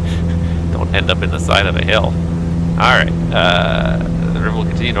 Don't end up in the side of a hill. Alright, the river will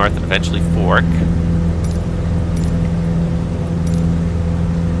continue north and eventually fork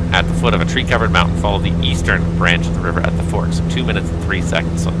at the foot of a tree-covered mountain. Follow the eastern branch of the river at the fork. So 2 minutes and 3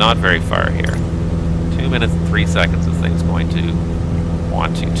 seconds, so not very far here. 2 minutes and 3 seconds this thing's going to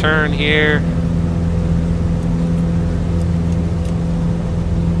want to turn here.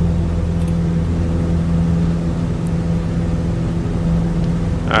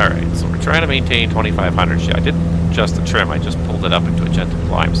 Alright, so we're trying to maintain 2,500. I didn't adjust the trim, I just pulled it up into a gentle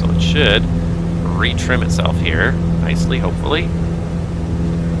climb, so it should retrim itself here nicely, hopefully.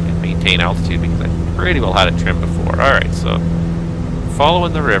 Maintain altitude because I pretty well had it trimmed before. Alright, so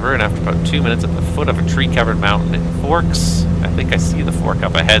following the river, and after about 2 minutes at the foot of a tree-covered mountain, it forks. I think I see the fork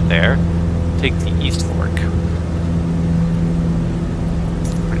up ahead there. Take the east fork.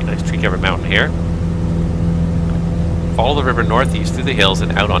 Pretty nice tree-covered mountain here. Follow the river northeast through the hills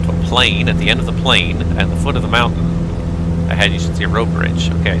and out onto a plain. At the end of the plain and the foot of the mountain ahead you should see a road bridge.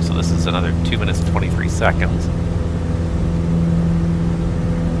 Okay, so this is another 2 minutes and 23 seconds.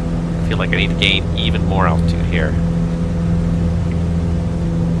 I feel like I need to gain even more altitude here.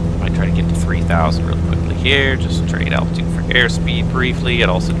 Might try to get to 3,000 really quickly here, just trade altitude for airspeed briefly. It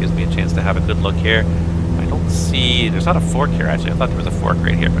also gives me a chance to have a good look here. I don't see, there's not a fork here actually. I thought there was a fork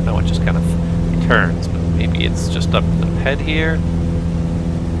right here, but no, it just kind of turns. But maybe it's just up ahead here.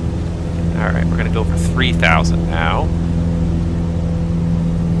 Alright, we're going to go for 3,000 now.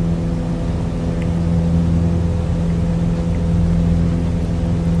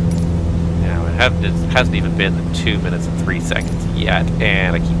 It hasn't even been 2 minutes and 3 seconds yet,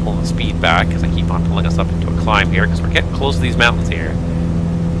 and I keep pulling the speed back because I keep on pulling us up into a climb here because we're getting close to these mountains here.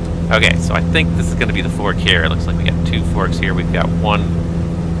 Okay, so I think this is going to be the fork here. It looks like we got 2 forks here. We've got one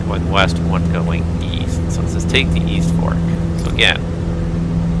going west, one going east. So it says take the east fork. So again,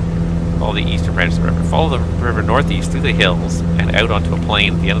 follow the eastern branch of the river. Follow the river northeast through the hills and out onto a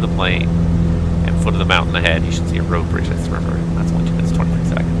plain. At the end of the plain and foot of the mountain ahead, you should see a road bridge that's the river. That's only 2 minutes 23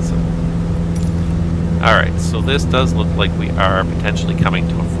 seconds. So. Alright, so this does look like we are potentially coming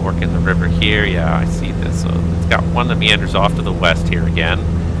to a fork in the river here. Yeah, I see this. So it's got one that meanders off to the west here again.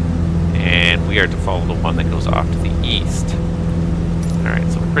 And we are to follow the one that goes off to the east.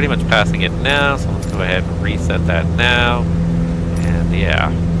 Alright, so we're pretty much passing it now. So let's go ahead and reset that now. And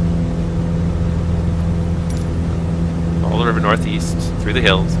yeah. Follow the river northeast through the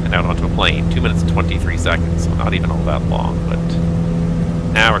hills and out onto a plain. 2 minutes and 23 seconds, so not even all that long, but...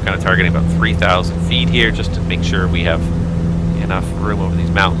 Now we're kind of targeting about 3,000 feet here just to make sure we have enough room over these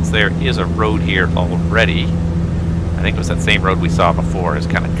mountains. There is a road here already. I think it was that same road we saw before. It's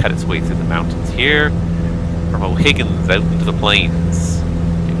kind of cut its way through the mountains here. From O'Higgins out into the plains.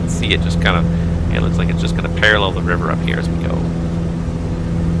 You can see it just kind of, it looks like it's just going to parallel the river up here as we go.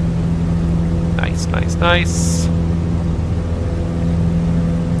 Nice, nice, nice.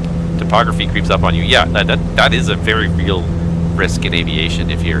 Topography creeps up on you. Yeah, that is a very real risk in aviation.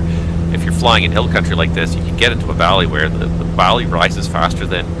 If you're flying in hill country like this, you can get into a valley where the valley rises faster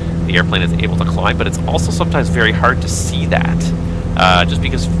than the airplane is able to climb, but it's also sometimes very hard to see that. Just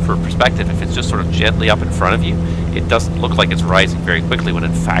because for perspective, if it's just sort of gently up in front of you, it doesn't look like it's rising very quickly when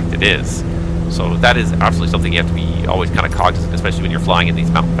in fact it is. So that is absolutely something you have to be always kind of cognizant, especially when you're flying in these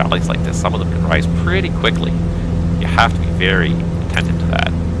mountain valleys like this. Some of them can rise pretty quickly. You have to be very attentive to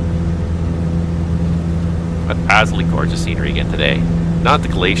that. But absolutely gorgeous scenery again today. Not the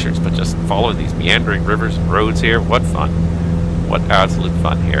glaciers, but just following these meandering rivers and roads here. What fun. What absolute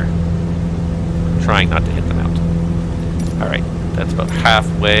fun here. I'm trying not to hit the mountain. Alright, that's about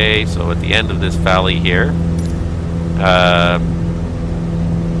halfway. So at the end of this valley here,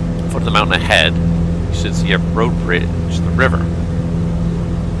 foot of the mountain ahead, you should see a road bridge to the river.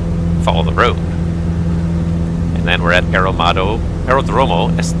 Follow the road. And then we're at Aerodromo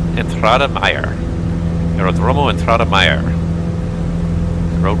Entrada Mayer. Aerodromo Entrada Mayer.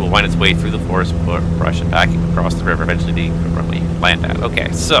 The road will wind its way through the forest brush and back across the river, eventually leading to the runway you land at. Okay,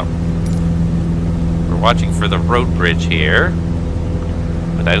 so we're watching for the road bridge here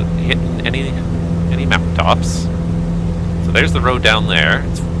without hitting any mountain tops. So there's the road down there.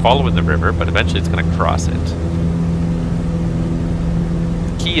 It's following the river, but eventually it's going to cross it.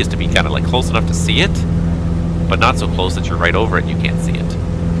 The key is to be kind of like close enough to see it, but not so close that you're right over it and you can't see it.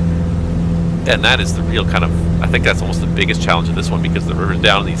 And that is the real kind of, I think that's almost the biggest challenge of this one, because the river's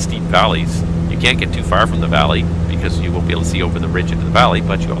down in these steep valleys. You can't get too far from the valley because you won't be able to see over the ridge into the valley,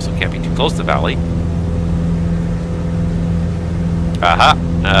 but you also can't be too close to the valley. Aha,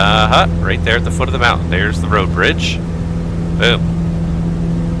 aha, right there at the foot of the mountain. There's the road bridge. Boom.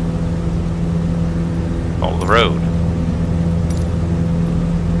 Follow the road.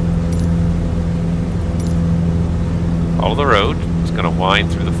 Follow the road. It's going to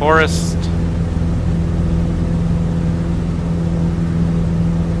wind through the forest.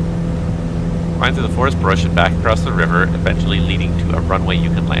 Wind through the forest brush and back across the river, eventually leading to a runway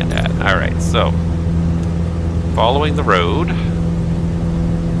you can land at. Alright, so following the road.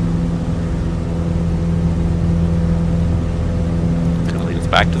 It's going to lead us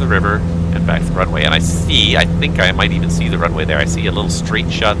back to the river and back to the runway. And I think I might even see the runway there. I see a little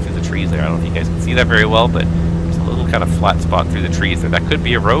straight shot through the trees there. I don't know if you guys can see that very well, but there's a little kind of flat spot through the trees there. That could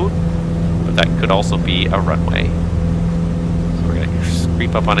be a road, but that could also be a runway.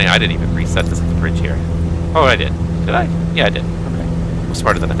 Creep up on it. I didn't even reset this at the bridge here. Oh, I did. Did I? Yeah, I did. Okay. I'm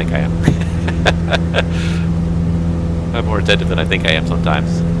smarter than I think I am. I'm more attentive than I think I am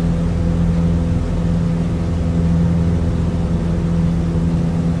sometimes.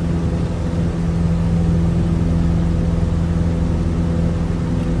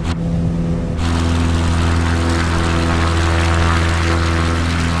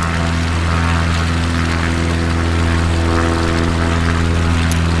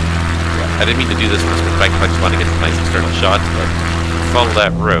 I didn't mean to do this first perspective, I just want to get some nice external shots, but follow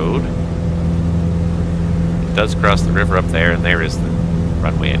that road. It does cross the river up there, and there is the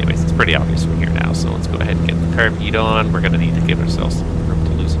runway anyways. It's pretty obvious from here now, so let's go ahead and get the carb heat on. We're going to need to give ourselves some room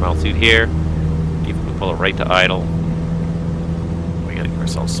to lose some altitude here. Even if we pull it right to idle, we got to give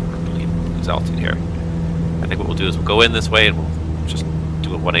ourselves some room to lose altitude here. I think what we'll do is we'll go in this way, and we'll just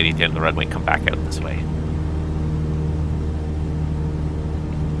do a 180 at the end of the runway and come back out this way.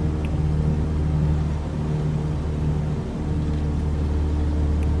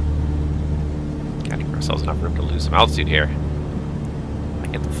 Ourselves enough room to lose some altitude here. I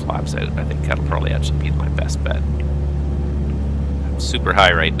get the flaps out. I think that'll probably actually be my best bet. I'm super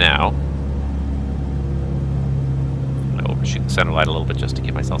high right now. I'm going to overshoot the center line a little bit just to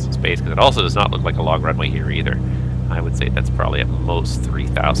give myself some space, because it also does not look like a long runway here either. I would say that's probably at most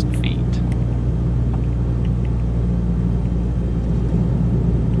 3,000 feet.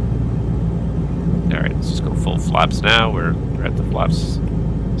 Alright, let's just go full flaps now. We're at the flaps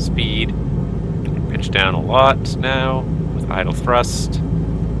speed. Pitch down a lot now with idle thrust.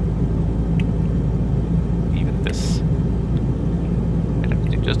 Even at this, I'd have to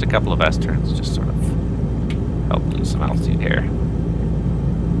do just a couple of S turns, just sort of help lose some altitude here.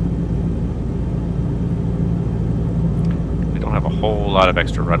 We don't have a whole lot of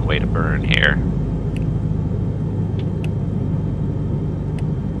extra runway to burn here.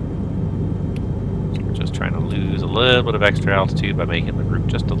 Trying to lose a little bit of extra altitude by making the route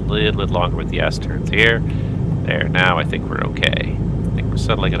just a little bit longer with the S-turns here. There, now I think we're okay. I think we're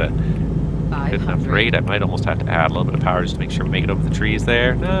settling at a good enough rate. I might almost have to add a little bit of power just to make sure we make it over the trees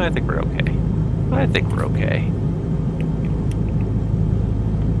there. No, I think we're okay. I think we're okay.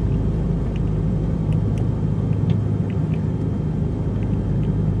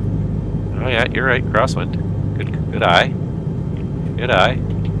 Oh yeah, you're right, crosswind. Good eye. Good eye.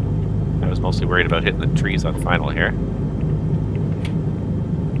 I was mostly worried about hitting the trees on final here.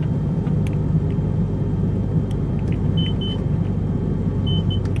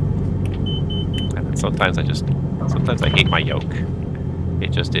 And then sometimes I hate my yoke.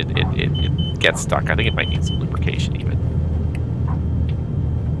 It gets stuck. I think it might need some lubrication even.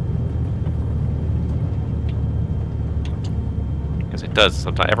 Because it does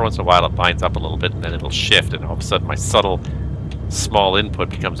sometimes. Every once in a while it binds up a little bit and then it'll shift, and all of a sudden my subtle small input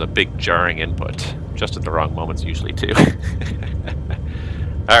becomes a big jarring input, just at the wrong moments usually too.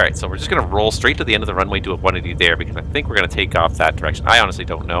 Alright, so we're just going to roll straight to the end of the runway, do a 180 there, because I think we're going to take off that direction. I honestly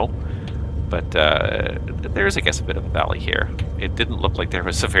don't know, but there is, I guess, a bit of a valley here. It didn't look like there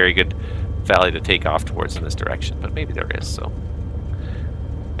was a very good valley to take off towards in this direction, but maybe there is, so.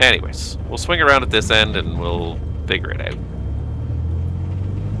 Anyways, we'll swing around at this end and we'll figure it out.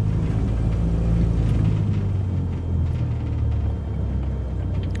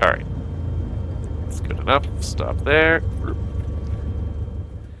 Alright, that's good enough. Stop there.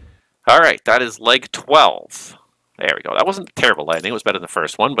 Alright, that is leg 12. There we go. That wasn't a terrible landing. It was better than the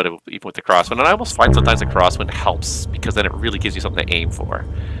first one, but even with the crosswind. And I almost find sometimes the crosswind helps, because then it really gives you something to aim for.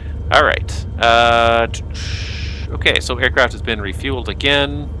 Alright. Okay, so aircraft has been refueled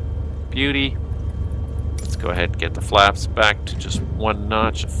again. Beauty. Let's go ahead and get the flaps back to just 1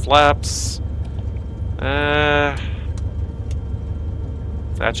 notch of flaps. It's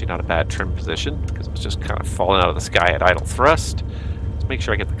actually not a bad trim position, because it was just kind of falling out of the sky at idle thrust. Let's make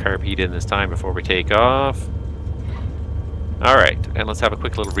sure I get the carb heat in this time before we take off. Alright, and let's have a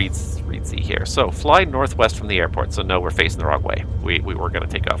quick little read-see here. So, fly northwest from the airport. So no, we're facing the wrong way. We were going to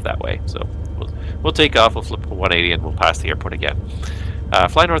take off that way. So we'll take off, we'll flip to 180, and we'll pass the airport again.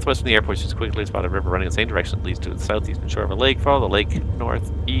 Fly northwest from the airport just quickly spot a river running in the same direction that leads to the southeastern shore of a lake. Follow the lake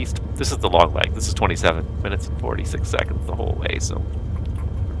northeast. This is the long leg. This is 27 minutes and 46 seconds the whole way, so...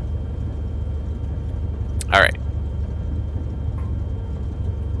 Alright.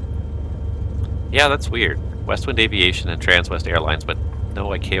 Yeah, that's weird. Westwind Aviation and Transwest Airlines, but no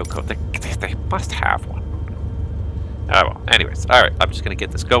ICAO code. They must have one. Oh, well, anyways. Alright, I'm just going to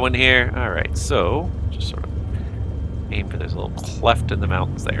get this going here. Alright, so, just sort of aim for this little cleft in the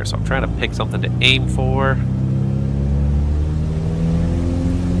mountains there. So I'm trying to pick something to aim for.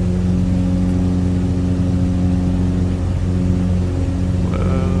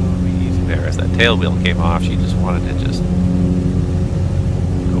 Whoa, easy there. As that tail wheel came off, she just wanted to just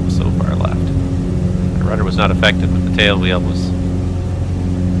go so far left. The rudder was not affected, but the tail wheel was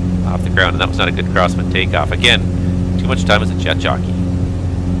off the ground, and that was not a good crosswind takeoff. Again, too much time as a jet jockey.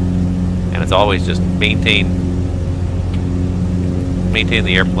 And it's always just maintain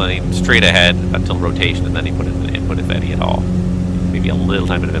the airplane straight ahead until rotation, and then you put in input if any at all. Maybe a little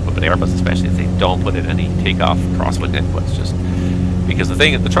time of input, but Airbus especially, if they don't put in any takeoff crosswind inputs, just because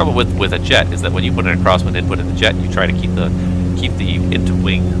the trouble with a jet is that when you put in a crosswind input in the jet, you try to keep the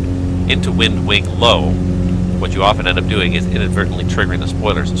into wind wing low. What you often end up doing is inadvertently triggering the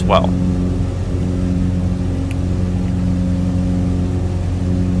spoilers as well.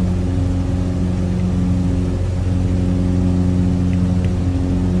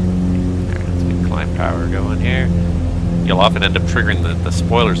 There's big climb power going here. You'll often end up triggering the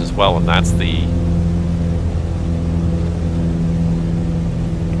spoilers as well, and that's the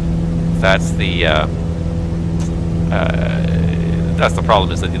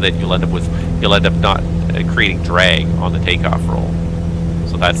problem, is that you'll end up not creating drag on the takeoff roll.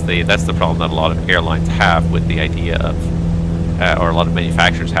 So that's the problem that a lot of airlines have with the idea of, or a lot of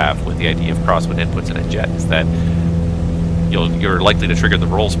manufacturers have with the idea of crosswind inputs in a jet, is that you're likely to trigger the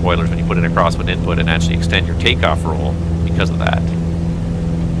roll spoilers when you put in a crosswind input and actually extend your takeoff roll because of that.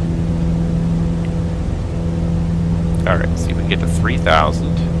 Alright, see if we can get to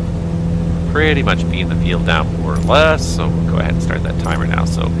 3,000. Pretty much being the field down more or less, so we'll go ahead and start that timer now.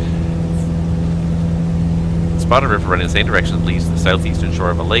 So, spot a river running in the same direction that leads to the southeastern shore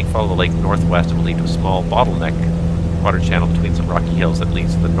of a lake. Follow the lake northwest and will lead to a small bottleneck water channel between some rocky hills that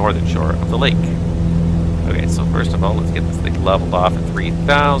leads to the northern shore of the lake. Okay, so first of all, let's get this thing leveled off at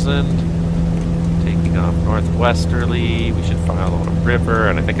 3,000. Taking off northwesterly, we should follow a river,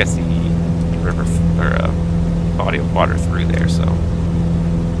 and I think I see a river or a body of water through there, so.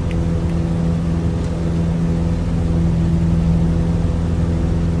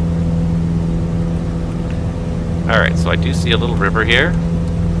 Alright, so I do see a little river here.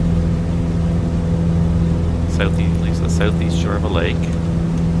 Southeast, leads to the southeast shore of a lake.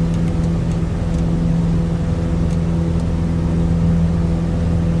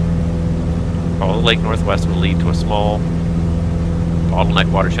 Follow the lake northwest will lead to a small bottleneck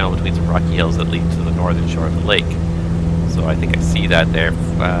water channel between some rocky hills that lead to the northern shore of the lake. So I think I see that there.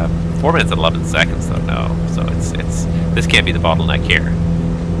 4 minutes and 11 seconds though, no. So this can't be the bottleneck here.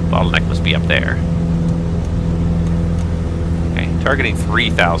 Bottleneck must be up there. Targeting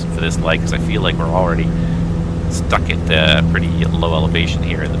 3,000 for this leg, because I feel like we're already stuck at pretty low elevation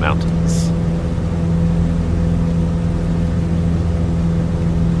here in the mountains.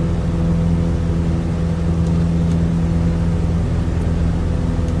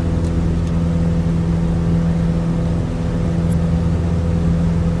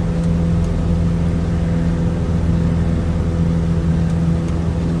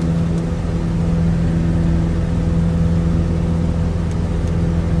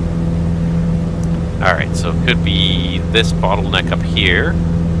 Alright, so it could be this bottleneck up here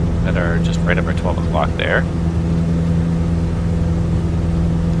that are just right up our 12 o'clock there.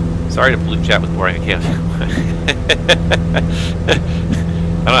 Sorry to pollute chat with boring. I can't. I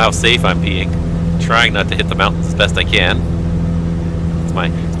don't know how safe I'm being. Trying not to hit the mountains as best I can. It's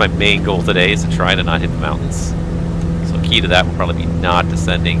my main goal today, is to try to not hit the mountains. So key to that will probably be not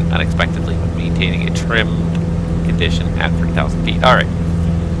descending unexpectedly, but maintaining a trimmed condition at 3,000 feet. All right.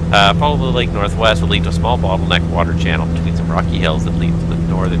 Follow the lake northwest will lead to a small bottleneck water channel between some rocky hills that lead to the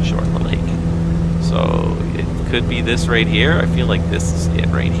northern shore of the lake. So it could be this right here. I feel like this is it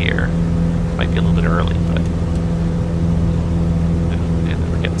right here. Might be a little bit early, but and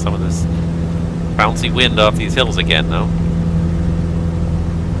then we're getting some of this bouncy wind off these hills again, though.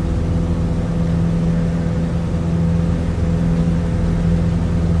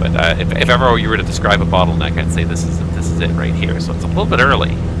 But if ever you were to describe a bottleneck, I'd say this is it right here. So it's a little bit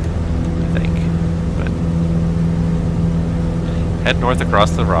early, I think. But head north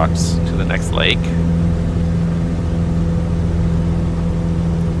across the rocks to the next lake.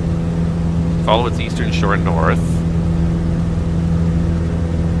 Follow its eastern shore north.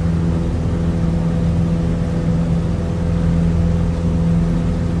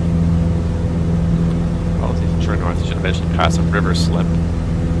 Follow its eastern shore north. You should eventually pass a river slip.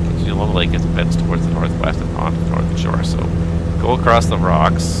 Continue along the lake as it bends towards the northwest and onto the northern shore. So go across the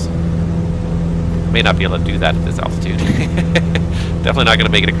rocks. May not be able to do that at this altitude. Definitely not going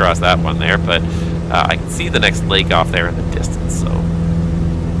to make it across that one there, but I can see the next lake off there in the distance, so.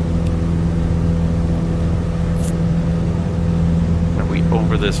 Are we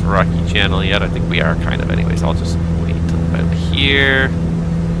over this rocky channel yet? I think we are kind of anyways. I'll just wait till about here.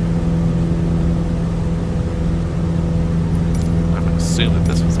 I'm going to assume that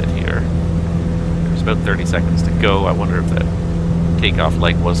this was it here. There's about 30 seconds to go. I wonder if that takeoff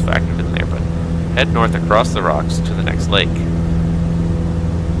light was factored in there, but head north across the rocks to the next lake.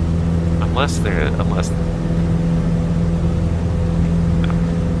 Unless no.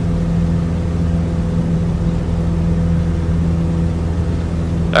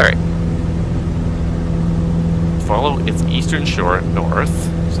 Alright. Follow its eastern shore north.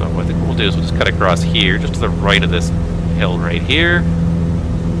 So what I think we'll do is we'll just cut across here, just to the right of this hill right here.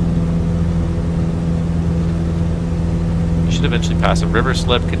 Eventually pass a river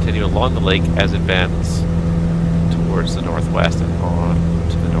slip, continue along the lake as it bends towards the northwest and on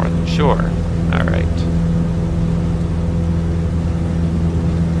to the northern shore. Alright.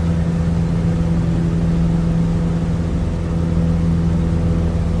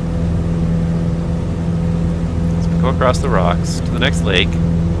 So we go across the rocks to the next lake.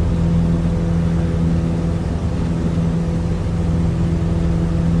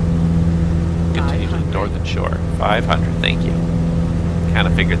 Continue to the northern shore. 500, thank you. Kind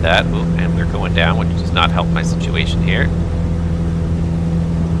of figured that. Ooh, and we're going down, which does not help my situation here.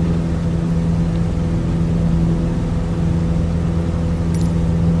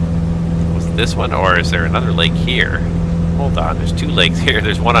 Was it this one, or is there another lake here? Hold on, there's two lakes here.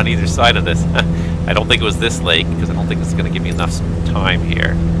 There's one on either side of this. I don't think it was this lake, because I don't think it's going to give me enough time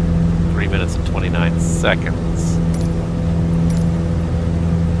here. 3 minutes and 29 seconds.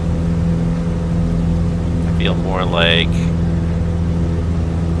 Feel more like, so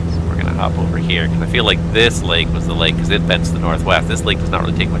we're gonna hop over here because I feel like this lake was the lake because it bends to the northwest. This lake does not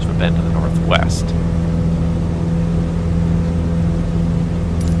really take much of a bend to the northwest.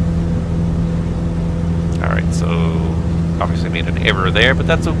 Alright, so obviously made an error there, but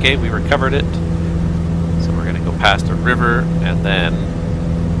that's okay, we recovered it. So we're gonna go past a river and then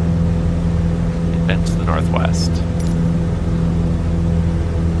it bends to the northwest.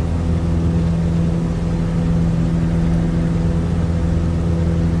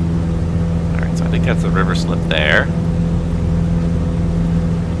 I think that's the river slip there.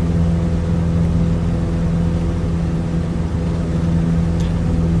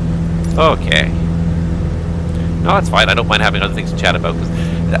 Okay. No, it's fine. I don't mind having other things to chat about because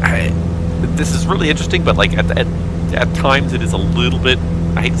this is really interesting. But like at times it is a little bit,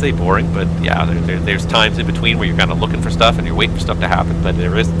 I hate to say boring, but yeah, there's times in between where you're kind of looking for stuff and you're waiting for stuff to happen. But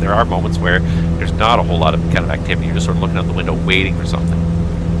there are moments where there's not a whole lot of kind of activity. You're just sort of looking out the window waiting for something.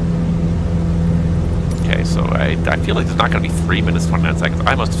 Okay, so I feel like there's not going to be 3 minutes 29 seconds.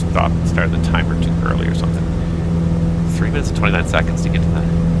 I must have stopped and started the timer too early or something. 3 minutes and 29 seconds to get to that.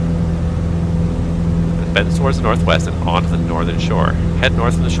 It bends towards the northwest and onto the northern shore. Head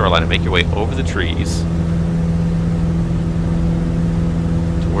north from the shoreline and make your way over the trees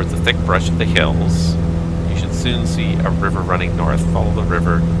towards the thick brush of the hills. You should soon see a river running north. Follow the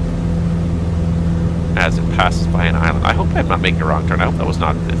river as it passes by an island. I hope I'm not making a wrong turn. I hope that was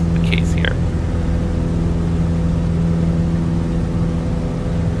not the case here.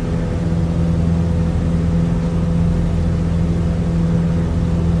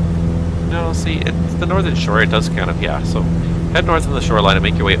 No, see, it's the northern shore. It does kind of, yeah. So head north from the shoreline and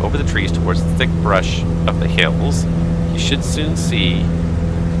make your way over the trees towards the thick brush of the hills. You should soon see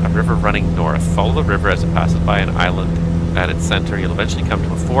a river running north. Follow the river as it passes by an island at its center. You'll eventually come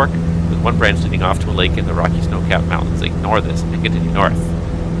to a fork with one branch leading off to a lake in the Rocky Snow-Capped Mountains. Ignore this and continue north.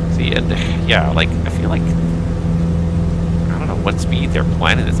 See, and yeah, like, I feel like, I don't know what speed their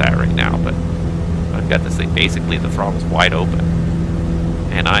planet is at right now, but I've got this thing, basically the throttle's wide open.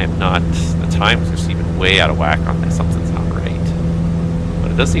 And I am not, the times are seeming way out of whack on this, something's not right.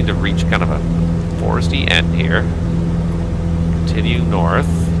 But it does seem to reach kind of a foresty end here. Continue north,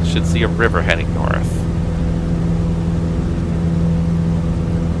 should see a river heading north.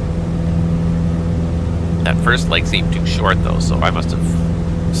 That first lake seemed too short though, so I must have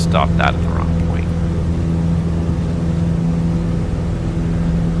stopped that at the wrong point.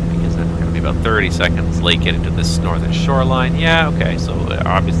 Because then we're going to be about 30 seconds late getting to this northern shoreline. Yeah, okay, so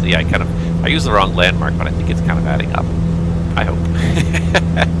obviously I used the wrong landmark, but I think it's kind of adding up. I hope.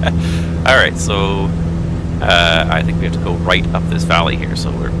 Alright, so I think we have to go right up this valley here,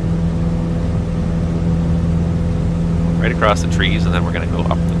 so we're right across the trees and then we're going to go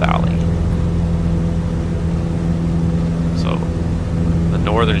up the valley. So, the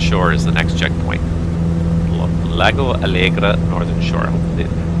northern shore is the next checkpoint. Lago Allegra, northern shore.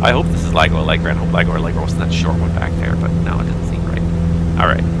 I hope this is Lago Allegra, and I hope Lago Allegra wasn't that short one back there, but no, it didn't seem right.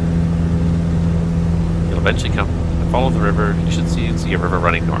 Alright. You'll eventually come, follow the river, you should see a river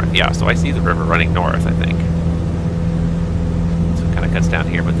running north. Yeah, so I see the river running north, I think. So it kind of cuts down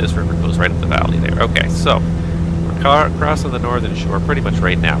here, but this river goes right up the valley there. Okay, so, we're crossing the northern shore pretty much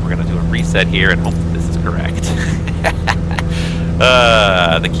right now. We're going to do a reset here and hope that this is correct.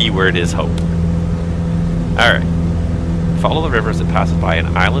 The key word is hope. Alright. Follow the river as it passes by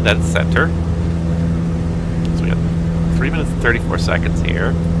an island at its center. So we got 3 minutes and 34 seconds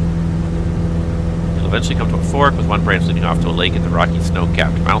here. You'll eventually come to a fork with one branch leading off to a lake in the Rocky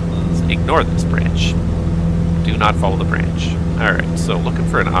Snow-Capped Mountains. Ignore this branch. Do not follow the branch. Alright, so looking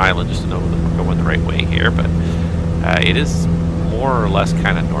for an island just to know that we're going the right way here, but it is more or less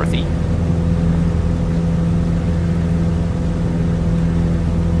kind of northy.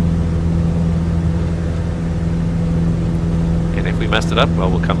 And if we messed it up, well,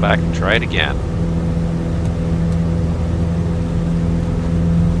 we'll come back and try it again.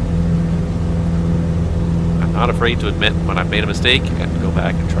 I'm not afraid to admit when I've made a mistake and go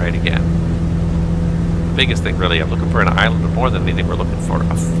back and try it again. The biggest thing really, I'm looking for an island, but more than anything, we're looking for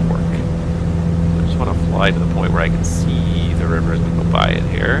a fork. I just want to fly to the point where I can see the river as we go by it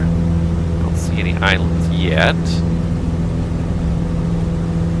here. I don't see any islands yet.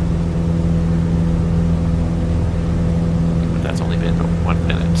 But that's only been 1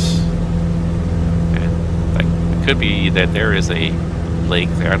 minute. And it could be that there is a lake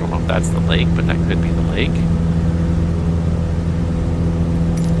there. I don't know if that's the lake, but that could be the lake.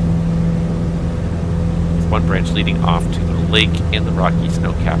 With one branch leading off to the lake in the Rocky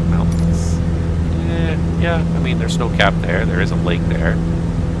Snow-Capped Mountains. Yeah, I mean, there's snow-capped there. There is a lake there.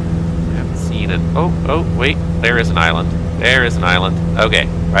 I haven't seen it. Oh, wait. There is an island. There is an island. Okay,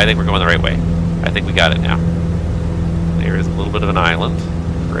 I think we're going the right way. I think we got it now. There is a little bit of an island.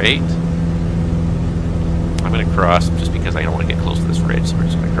 Great. I'm going to cross just because I don't want to get close to this ridge, so we're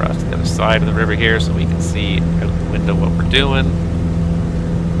just going to cross to the other side of the river here so we can see out the window what we're doing.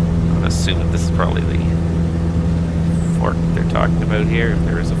 I'm going to assume that this is probably the fork they're talking about here. If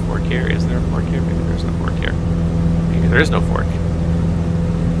there is a fork here, is there a fork here? Maybe there's no fork here. Maybe there is no fork.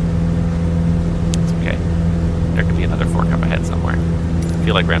 It's okay. There could be another fork up ahead somewhere. I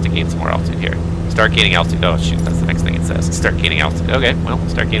feel like we're going to have to gain some more altitude here. Start gaining altitude. Oh shoot, that's the next thing it says. Start gaining altitude. Okay, well,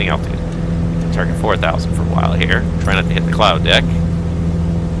 start gaining altitude. Target 4,000 for a while here. Try not to hit the cloud deck.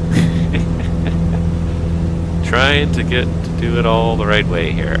 Trying to do it all the right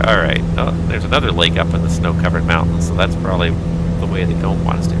way here. Alright, oh, there's another lake up in the snow-covered mountains, so that's probably the way they don't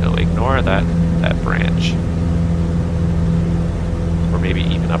want us to go. Ignore that branch. Or maybe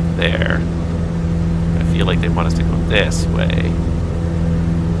even up there. I feel like they want us to go this way.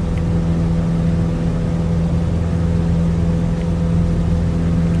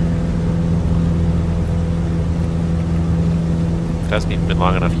 It hasn't even been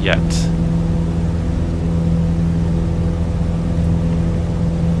long enough yet.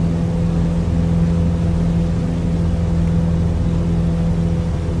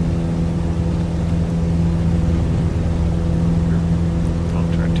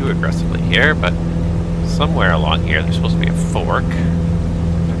 Don't turn too aggressively here, but somewhere along here there's supposed to be a fork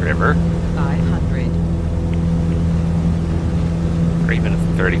in the river. 500. 3 minutes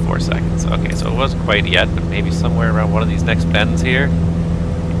and 34 seconds. Okay, so it wasn't quite yet, but maybe somewhere around one of these next bends here.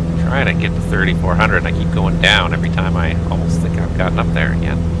 I'm trying to get to 3,400 and I keep going down every time I almost think I've gotten up there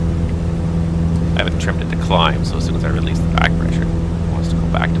again. I haven't trimmed it to climb, so as soon as I release the back pressure, it wants to go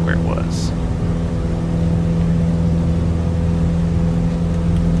back to where it was.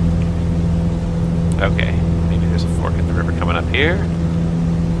 Okay, maybe there's a fork in the river coming up here.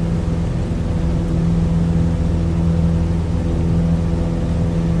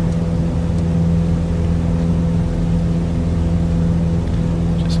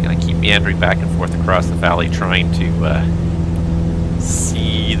 Just gonna keep meandering back and forth across the valley, trying to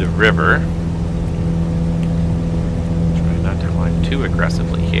see the river. Trying not to climb too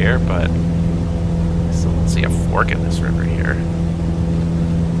aggressively here, but I still don't see a fork in this river here.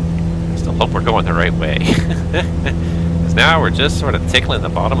 Still hope we're going the right way. Because now we're just sort of tickling the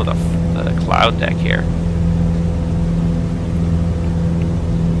bottom of the cloud deck here.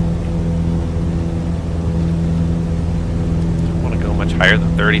 Don't want to go much higher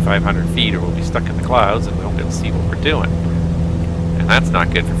than 3,500 feet or we'll be stuck in the clouds and we won't be able to see what we're doing. And that's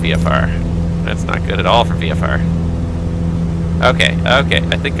not good for VFR. That's not good at all for VFR. Okay, I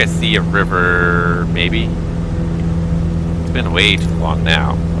think I see a river, maybe. It's been way too long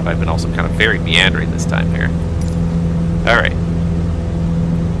now. I've been also kind of very meandering this time here. Alright.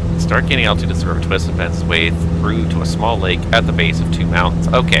 Start gaining altitude as the river twists and bends its way through to a small lake at the base of two mountains.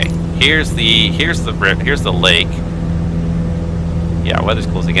 Okay, here's the lake. Yeah, weather's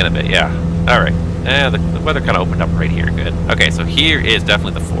closing in a bit, yeah. Alright. The weather kind of opened up right here, good. Okay, so here is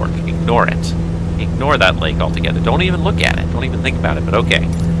definitely the fork. Ignore it. Ignore that lake altogether. Don't even look at it. Don't even think about it, but okay.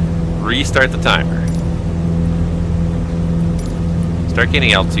 Restart the timer. Start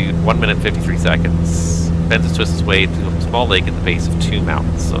gaining altitude, 1 minute 53 seconds. Bends and twists its way to a small lake at the base of two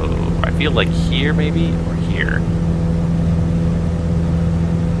mountains. So I feel like here maybe, or here.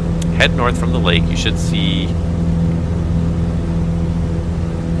 Head north from the lake, you should see...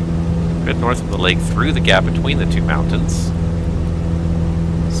 Head north from the lake through the gap between the two mountains.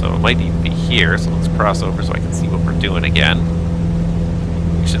 So it might even be here, so let's cross over so I can see what we're doing again.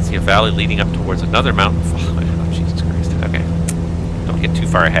 You should see a valley leading up towards another mountain. Oh, Jesus Christ. Okay. Don't get too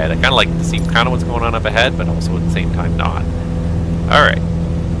far ahead. I kind of like to see kind of what's going on up ahead, but also at the same time not. Alright.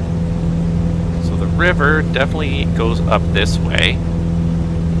 So the river definitely goes up this way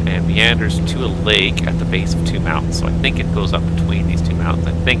and meanders to a lake at the base of two mountains. So I think it goes up between these two mountains.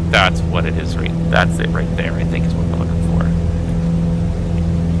 I think that's what it is. That's it right there, I think is what we're looking for.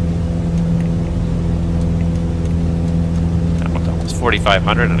 Now it's almost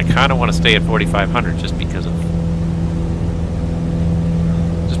 4,500 and I kind of want to stay at 4,500 just because of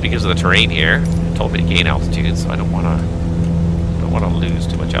the terrain here. It told me to gain altitude, so I don't want to lose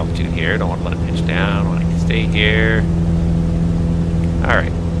too much altitude here. Don't want to let it pitch down. I want to stay here. All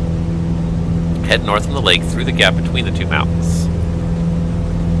right. Head north from the lake through the gap between the two mountains.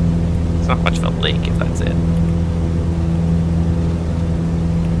 It's not much of a lake, if that's it.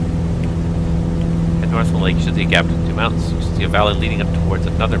 Head north from the lake, you should see a gap between the two mountains. You should see a valley leading up towards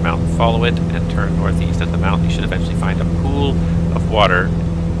another mountain. Follow it and turn northeast at the mountain. You should eventually find a pool of water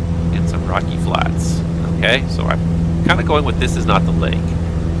in some rocky flats. Okay, so I'm kind of going with this is not the lake.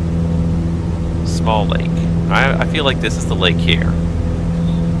 Small lake. I feel like this is the lake here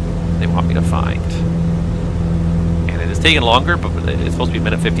they want me to find. And it is taking longer, but it's supposed to be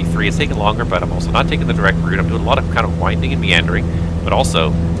minute 53. It's taking longer, but I'm also not taking the direct route. I'm doing a lot of kind of winding and meandering, but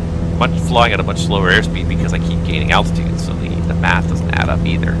also flying at a much slower airspeed because I keep gaining altitude, so the math doesn't add up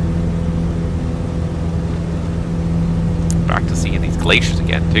either. Back to seeing these glaciers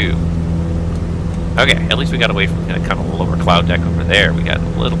again too. Okay, at least we got away from the kind of lower cloud deck over there. We got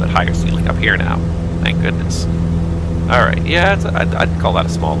a little bit higher ceiling up here now. Thank goodness. Alright, yeah, I'd call that a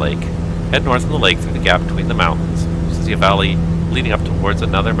small lake. Head north from the lake through the gap between the mountains. You see a valley leading up towards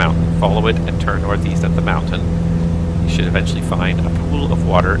another mountain. Follow it and turn northeast at the mountain. You should eventually find a pool of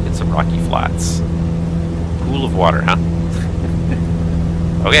water in some rocky flats. Pool of water, huh?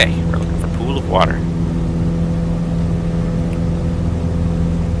 Okay, we're looking for pool of water.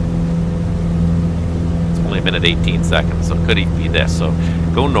 Only a minute 18 seconds, so it could even be this. So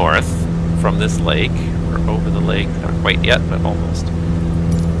go north from this lake, or over the lake, not quite yet, but almost.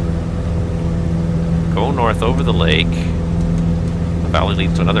 Go north over the lake. The valley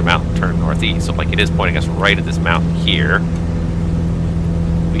leads to another mountain, turn northeast. So like it is pointing us right at this mountain here.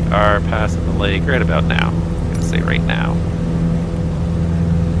 We are passing the lake right about now. I'm going to say right now.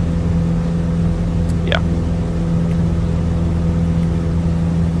 Yeah.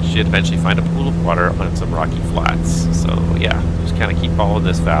 Should eventually find a pool of water on some rocky flats. So yeah, just kind of keep following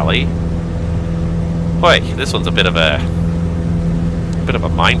this valley. Boy, this one's a bit of a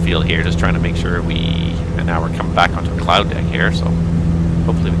minefield here, just trying to make sure and now we're coming back onto a cloud deck here, so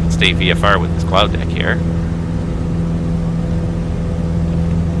hopefully we can stay VFR with this cloud deck here.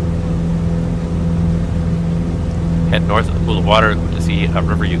 Head north of the pool of water to see a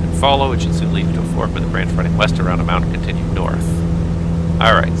river you can follow. It should soon lead you to a fork with a branch running west around a mountain, continue north.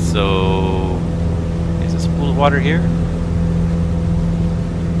 Alright, so this pool of water here.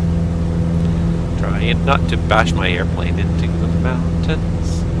 Trying not to bash my airplane into the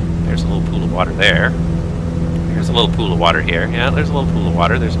mountains. There's a little pool of water there. There's a little pool of water here. Yeah, there's a little pool of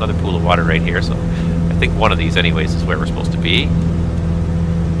water. There's another pool of water right here. So I think one of these anyways is where we're supposed to be.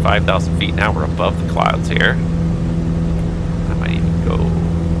 5,000 feet now. We're above the clouds here. I might even go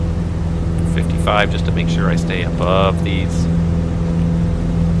 55 just to make sure I stay above these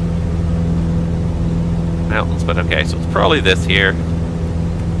mountains. But okay, so it's probably this here.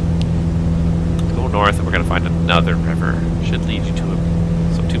 Go north and we're going to find another river. Should lead you to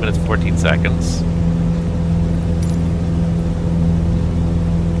a, so 2 minutes 14 seconds.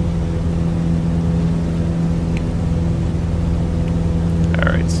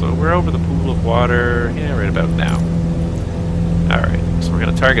 So we're over the pool of water, yeah, right about now. Alright, so we're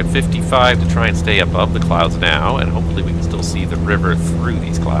going to target 55 to try and stay above the clouds now, and hopefully we can still see the river through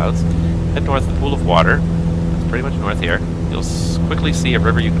these clouds. Head north of the pool of water. That's pretty much north here. You'll quickly see a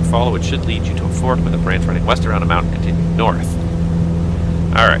river you can follow. It should lead you to a fork with a branch running west around a mountain and continue north.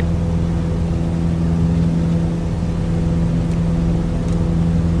 Alright.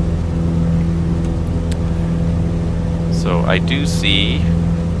 So I do see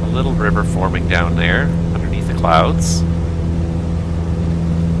little river forming down there underneath the clouds. 2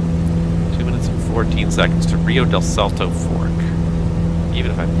 minutes and 14 seconds to Rio del Salto Fork.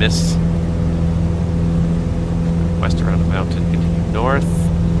 Even if I miss west around a mountain, continue north.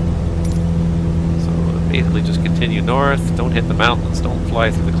 So basically just continue north, don't hit the mountains, don't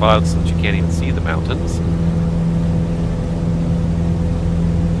fly through the clouds so that you can't even see the mountains.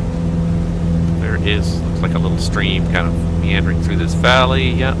 There is, looks like a little stream kind of meandering through this valley.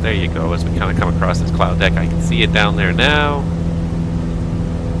 Yeah, there you go. As we kind of come across this cloud deck, I can see it down there now.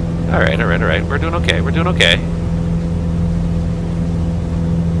 Alright, alright, alright. We're doing okay. We're doing okay.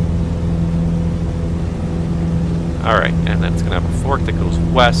 Alright, and then it's going to have a fork that goes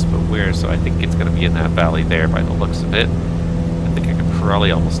west, but where? So I think it's going to be in that valley there by the looks of it. I think I can probably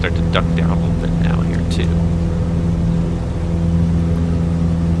almost start to duck down a little bit now here, too.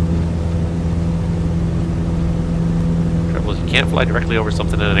 You can't fly directly over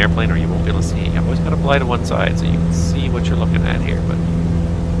something in an airplane or you won't be able to see. I've always got to fly to one side so you can see what you're looking at here. But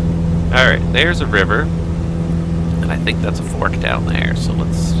alright, there's a river. And I think that's a fork down there. So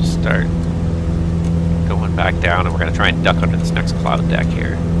let's just start going back down and we're going to try and duck under this next cloud deck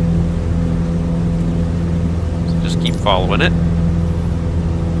here. So just keep following it.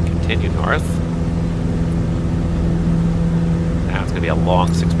 Continue north. Now it's going to be a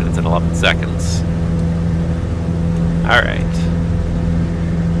long 6 minutes and 11 seconds. Alright.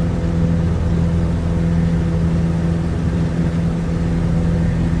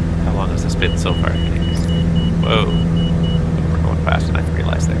 How long has this been so far? Whoa. We're going faster than I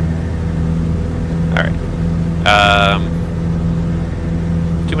realized there. Alright.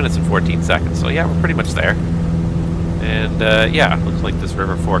 2 minutes and 14 seconds. So yeah, we're pretty much there. And yeah, looks like this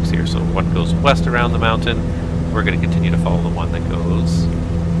river forks here. So one goes west around the mountain. We're going to continue to follow the one that goes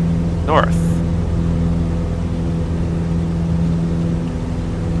north.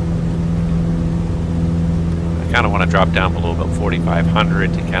 I kind of want to drop down below about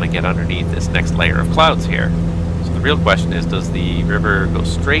 4,500 to kind of get underneath this next layer of clouds here. So the real question is, does the river go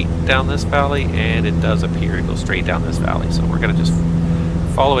straight down this valley? And it does appear it goes straight down this valley. So we're going to just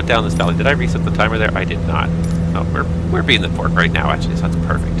follow it down this valley. Did I reset the timer there? I did not. No, we're being the fork right now, actually, so that's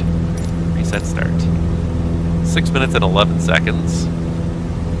perfect. Reset start. 6 minutes and 11 seconds.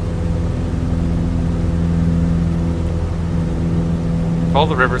 Follow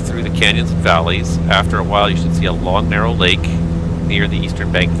the river through the canyons and valleys. After a while, you should see a long, narrow lake near the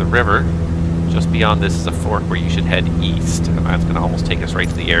eastern bank of the river. Just beyond this is a fork where you should head east, and that's going to almost take us right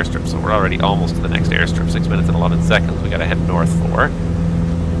to the airstrip. So we're already almost to the next airstrip. 6 minutes and 11 seconds. We got to head north for.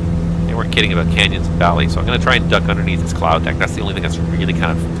 And we're kidding about canyons and valleys, so I'm going to try and duck underneath this cloud deck. That's the only thing that's really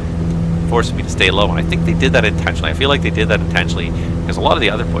kind of forcing me to stay low, and I think they did that intentionally. I feel like they did that intentionally because a lot of the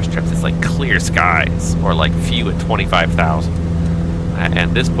other push trips, it's like clear skies or like few at 25,000.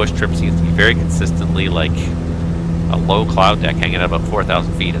 And this push trip seems to be very consistently like a low cloud deck hanging at about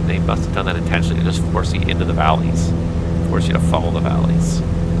 4,000 feet, and they must have done that intentionally to just force you into the valleys, force you to follow the valleys.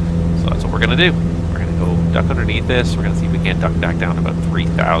 So that's what we're going to do. We're going to go duck underneath this. We're going to see if we can't duck back down to about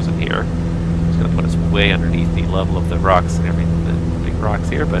 3,000 here. It's going to put us way underneath the level of the rocks and everything, the big rocks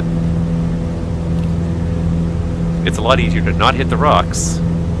here, but it's a lot easier to not hit the rocks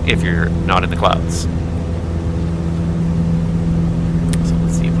if you're not in the clouds. So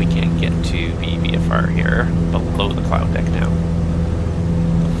let's see if we can't get to VFR here, below the cloud deck now.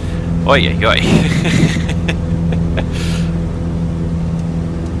 Oy, oy, oy.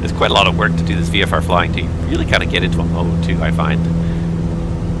 This quite a lot of work to do this VFR flying too. You really kind of get into a mode too, I find.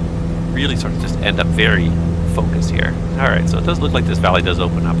 Really sort of just end up very focused here. Alright, so it does look like this valley does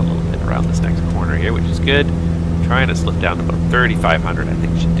open up a little bit around this next corner here, which is good. Trying to slip down to about 3,500, I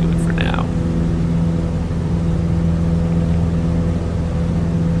think should do it for now.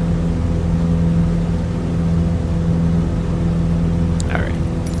 Alright,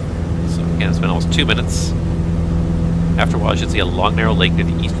 so again, it's been almost 2 minutes. After a while, you should see a long, narrow lake near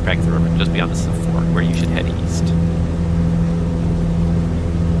the eastern bank of the river, just beyond this fork, where you should head east.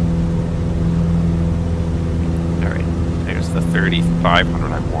 Alright, there's the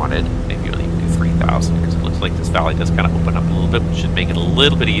 3,500 I wanted. Maybe we'll even do 3,000, because it looks like this valley does kind of open up a little bit, which should make it a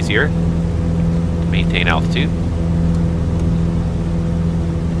little bit easier to maintain altitude.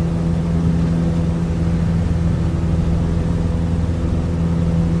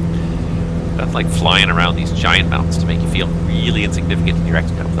 That's like flying around these giant mountains to make you feel really insignificant in your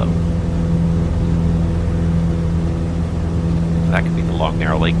expo, though. That could be the long,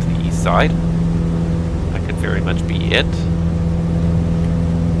 narrow lake to the east side. That could very much be it.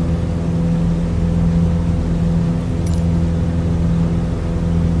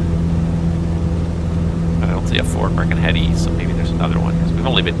 I don't see a fork where I can head east, so maybe there's another one. Because we've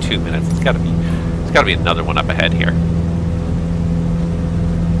only been 2 minutes. It's got to be another one up ahead here.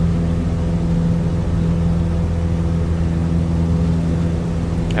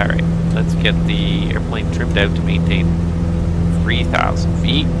 Alright, let's get the airplane trimmed out to maintain 3,000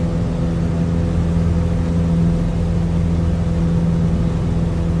 feet.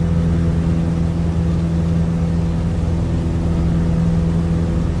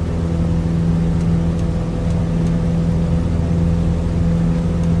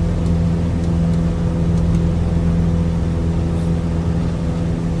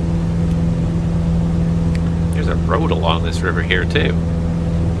 There's a road along this river here too.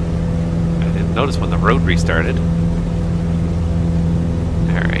 Notice when the road restarted.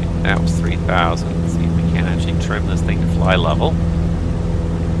 Alright, that was 3,000. Let's see if we can actually trim this thing to fly level.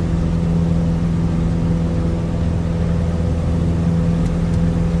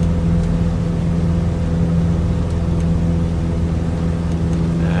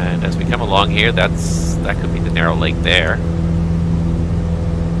 And as we come along here, that could be the narrow lake there.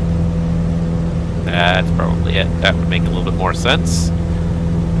 That's probably it. That would make a little bit more sense.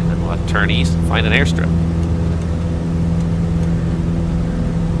 Turn east and find an airstrip.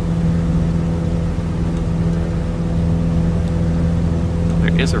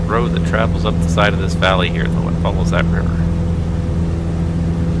 There is a road that travels up the side of this valley here, though it follows that river.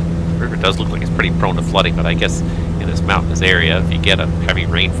 The river does look like it's pretty prone to flooding, but I guess in this mountainous area, if you get a heavy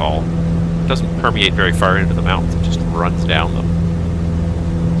rainfall, it doesn't permeate very far into the mountains, it just runs down them.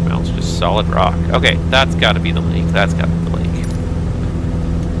 This mountain's just solid rock. Okay, that's got to be the lake. That's got to be the lake.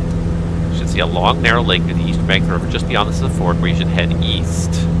 See a long, narrow lake near the eastern bank of the river, just beyond this is a fork where you should head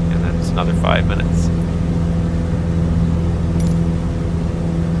east, and then it's another 5 minutes.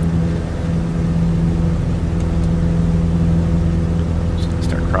 Just gonna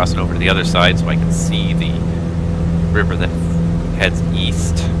start crossing over to the other side so I can see the river that heads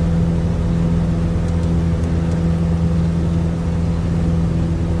east.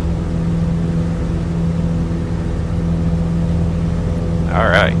 All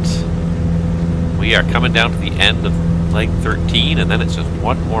right. We are coming down to the end of leg 13, and then it's just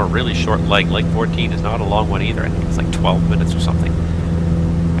one more really short leg. Leg 14 is not a long one either. I think it's like 12 minutes or something.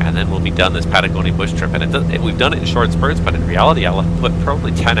 And then we'll be done this Patagonia bush trip. And we've done it in short spurts, but in reality, I'll have put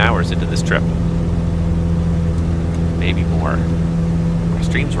probably 10 hours into this trip. Maybe more. Our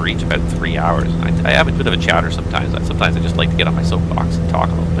streams were each about 3 hours. I have a bit of a chatter sometimes. Sometimes I just like to get on my soapbox and talk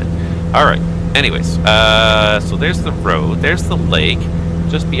a little bit. All right. Anyways, so there's the road. There's the lake.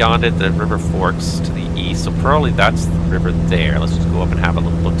 Just beyond it, the river forks to the east, so probably that's the river there. Let's just go up and have a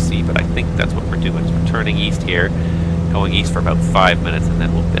little look-see, but I think that's what we're doing. So we're turning east here, going east for about 5 minutes, and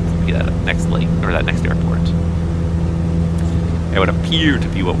then we'll be at that next lake, or that next airport. It would appear to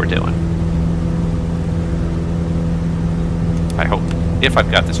be what we're doing. I hope, if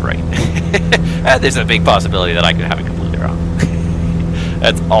I've got this right. There's a big possibility that I could have it completely wrong.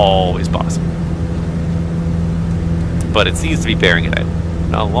 That's always possible. But it seems to be bearing it out.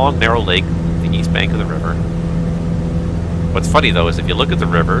 A long, narrow lake, the east bank of the river. What's funny, though, is if you look at the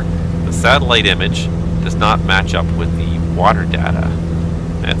river, the satellite image does not match up with the water data.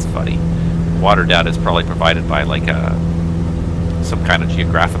 That's funny. Water data is probably provided by, like, some kind of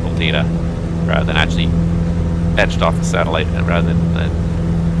geographical data, rather than actually etched off the satellite, and rather than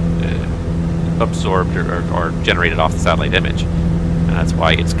absorbed or generated off the satellite image. And that's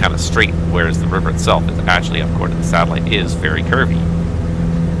why it's kind of straight, whereas the river itself is actually, according to the satellite, is very curvy.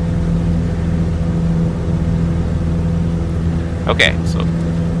 Okay, so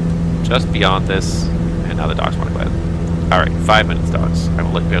just beyond this, and now the dogs want to go out. Alright, 5 minutes, dogs. I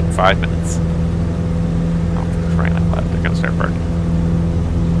will let you out in 5 minutes. Oh, for crying out loud, they're gonna start barking.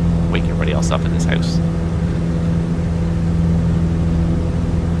 Wake everybody else up in this house.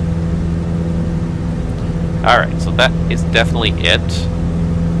 Alright, so that is definitely it.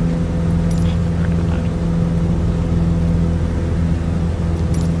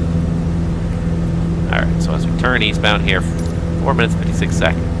 Alright, so as we turn eastbound here, 4 minutes 56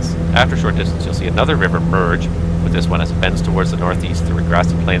 seconds. After a short distance, you'll see another river merge with this one as it bends towards the northeast through a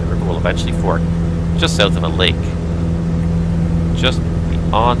grassy plain. The river will eventually fork just south of a lake. Just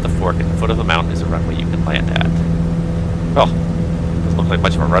beyond the fork at the foot of the mountain is a runway you can land at. Well, doesn't look like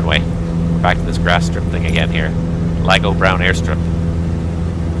much of a runway. We're back to this grass strip thing again here. Lago Brown airstrip.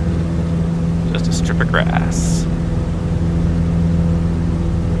 Just a strip of grass.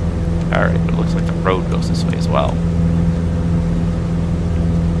 Alright, but it looks like the road goes this way as well.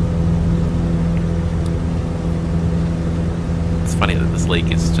 It's funny that this lake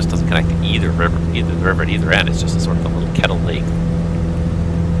just doesn't connect to either river at either end. It's just a sort of a little kettle lake.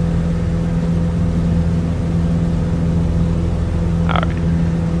 Alright.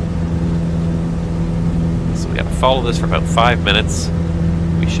 So we gotta follow this for about 5 minutes.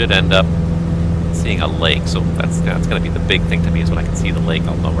 We should end up seeing a lake, so that's going to be the big thing to me, is when I can see the lake,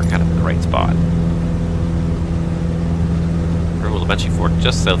 I'll know we're kind of in the right spot. The river will eventually fork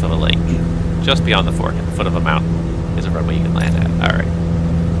just south of a lake. Just beyond the fork, at the foot of a mountain, is a runway you can land at. Alright.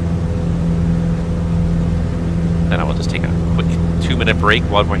 Then I will just take a quick 2-minute break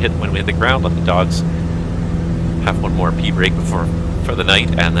while we're when we hit the ground, let the dogs have one more pee break for the night,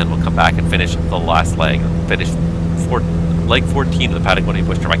 and then we'll come back and finish the last leg. Finish leg 14 of the Patagonia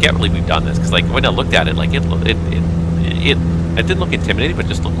bush trip. I can't believe we've done this, because like when I looked at it, like it didn't look intimidating, but it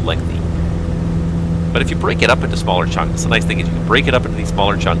just looked lengthy. But if you break it up into smaller chunks, the nice thing is you can break it up into these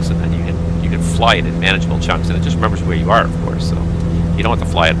smaller chunks, and then you can fly it in manageable chunks, and it just remembers where you are, of course. So you don't have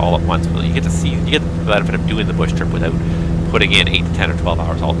to fly it all at once, but you get the benefit of doing the bush trip without putting in 8 to 10 or 12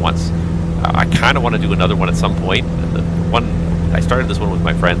 hours all at once. I kind of want to do another one at some point. I started this one with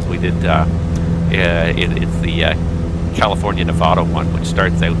my friends. We did it's the California-Nevada one, which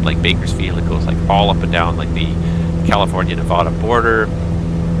starts out like Bakersfield. It goes like all up and down like the California-Nevada border,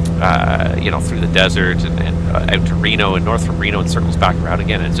 through the desert and out to Reno and north from Reno and circles back around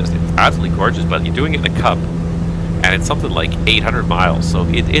again. It's absolutely gorgeous, but you're doing it in a Cub, and it's something like 800 miles, so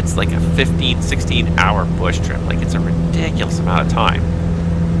it's like a 15-16 hour bush trip. Like, it's a ridiculous amount of time,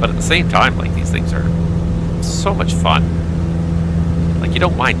 but at the same time, like, these things are so much fun. Like, you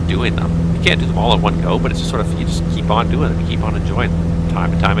don't mind doing them. You can't do them all at one go, but it's just sort of, you just keep on doing them. You keep on enjoying them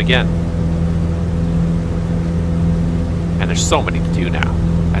time and time again. And there's so many to do now.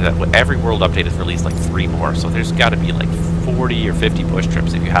 And every world update has released like 3 more, so there's got to be like 40 or 50 bush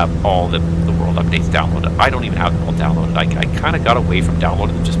trips if you have all the world updates downloaded. I don't even have them all downloaded. I kind of got away from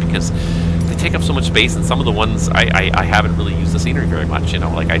downloading them just because they take up so much space, and some of the ones I haven't really used the scenery very much. You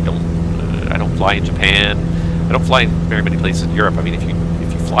know, like I don't fly in Japan. I don't fly in very many places in Europe. I mean, if you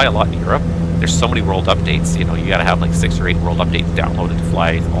fly a lot in Europe, there's so many world updates. You know, you got to have like 6 or 8 world updates downloaded to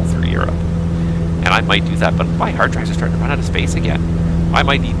fly all through Europe. And I might do that, but my hard drives are starting to run out of space again. I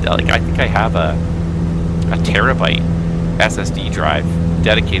might need, like, I think I have a terabyte SSD drive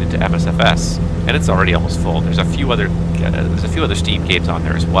dedicated to MSFS, and it's already almost full. There's a few other Steam games on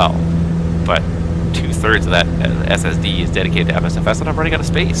there as well, but 2/3 of that SSD is dedicated to MSFS, and I'm running out of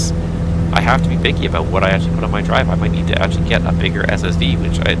space. I have to be picky about what I actually put on my drive. I might need to actually get a bigger SSD,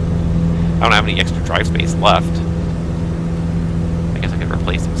 which I don't have any extra drive space left. I guess I could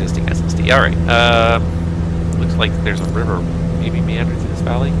replace the existing SSD. All right. Looks like there's a river maybe meandering through this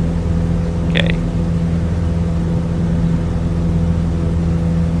valley. Okay.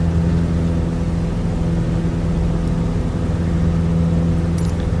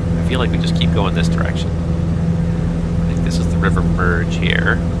 I feel like we just keep going this direction. I think this is the river merge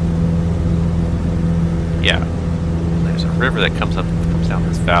here. Yeah. There's a river that comes down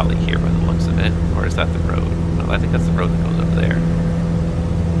this valley here by the looks of it. Or is that the road? No, I think that's the road that goes up there.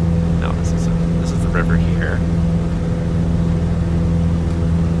 No, this is the river here.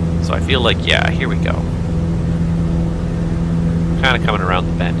 So I feel like, yeah, here we go. Kind of coming around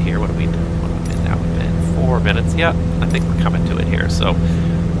the bend here. What have we been now? We've been 4 minutes. Yeah, I think we're coming to it here. So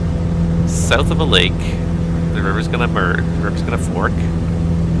south of a lake, the river's gonna merge. The river's gonna fork.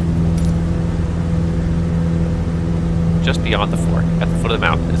 Just beyond the fork, at the foot of the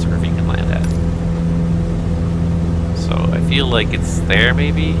mountain, is a river you can land at. So I feel like it's there,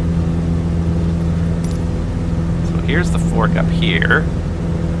 maybe. So here's the fork up here.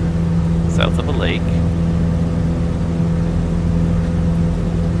 South of a lake.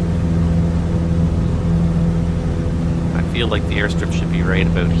 feel like the airstrip should be right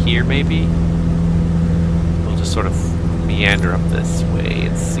about here, maybe. We'll just sort of meander up this way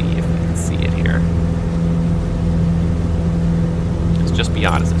and see if we can see it here. It's just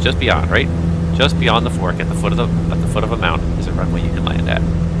beyond. It's just beyond, right? Just beyond the fork, at the foot of a mountain, is a runway you can land at.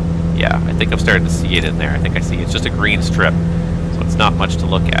 Yeah, I think I'm starting to see it in there. I think I see it. It's just a green strip, so it's not much to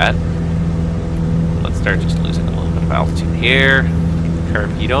look at. Let's start just losing a little bit of altitude here.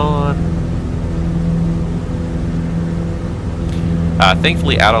 Carb heat on.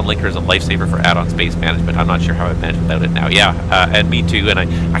 Thankfully, add-on linker is a lifesaver for add-on space management. I'm not sure how I manage without it now. Yeah, and me too. And I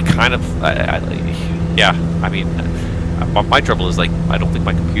kind of, yeah. I mean, my trouble is, like, I don't think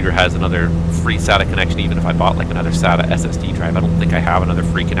my computer has another free SATA connection. Even if I bought like another SATA SSD drive, I don't think I have another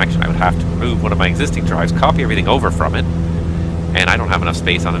free connection. I would have to remove one of my existing drives, copy everything over from it, and I don't have enough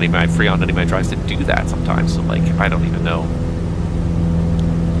space on any of my drives to do that sometimes. So, like, I don't even know.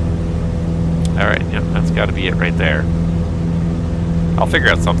 All right, yeah, that's got to be it right there. I'll figure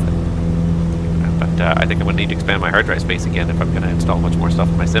out something. But I think I'm going to need to expand my hard drive space again if I'm going to install much more stuff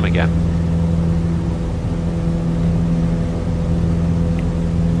in my sim again.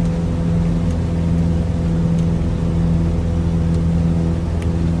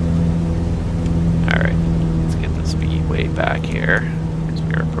 Alright, let's get the speed way back here, because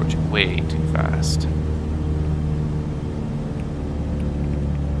we are approaching way too fast.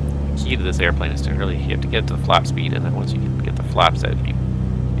 The key to this airplane is to really, you have to get to the flap speed, and then once you can get the flaps out, it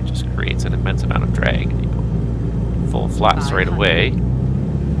just creates an immense amount of drag, and you go full flaps right away.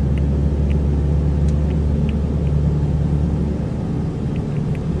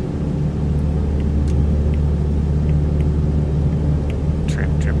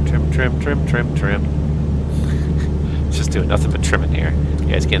 Trim. Just doing nothing but trimming here. You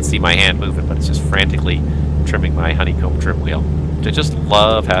guys can't see my hand moving, but it's just frantically trimming my honeycomb trim wheel. I just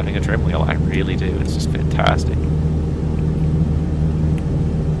love having a trim wheel. I really do. It's just fantastic.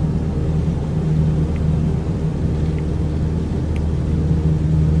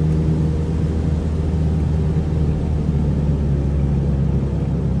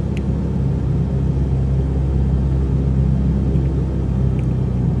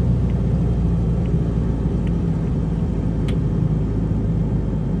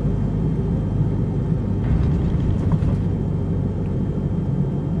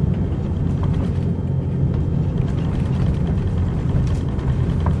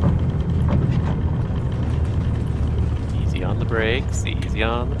 Easy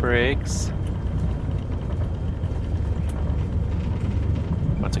on the brakes.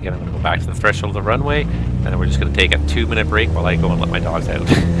 Once again, I'm going to go back to the threshold of the runway, and then we're just going to take a 2-minute break while I go and let my dogs out.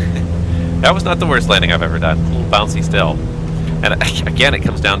 That was not the worst landing I've ever done. A little bouncy still. And again, it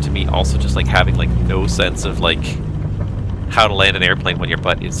comes down to me also just like having like no sense of like how to land an airplane when your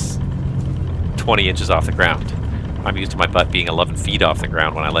butt is 20 inches off the ground. I'm used to my butt being 11 feet off the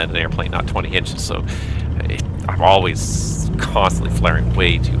ground when I land an airplane, not 20 inches. So I'm always constantly flaring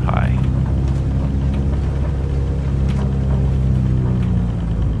way too high.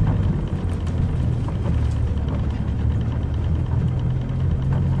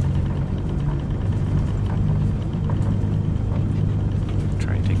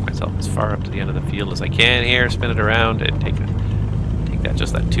 Try and take myself as far up to the end of the field as I can here, spin it around, and take that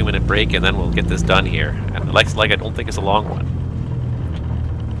just that 2-minute break, and then we'll get this done here. And the next leg I don't think is a long one.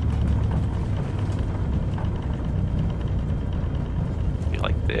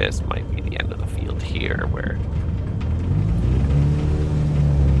 This might be the end of the field here, where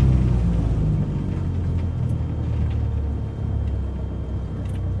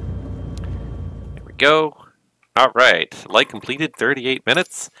there we go. All right, leg completed, 38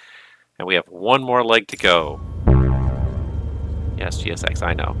 minutes, and we have one more leg to go. Yes, GSX,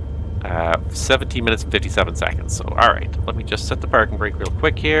 I know. 17 minutes and 57 seconds. So, all right, let me just set the parking brake real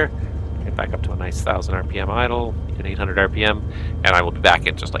quick here. Get back up to a nice 1,000 RPM idle, an 800 RPM, and I will be back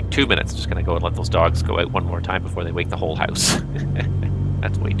in just like 2 minutes. Just gonna go and let those dogs go out one more time before they wake the whole house.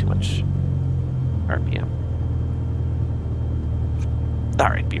 That's way too much RPM. All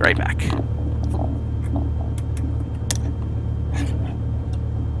right, be right back.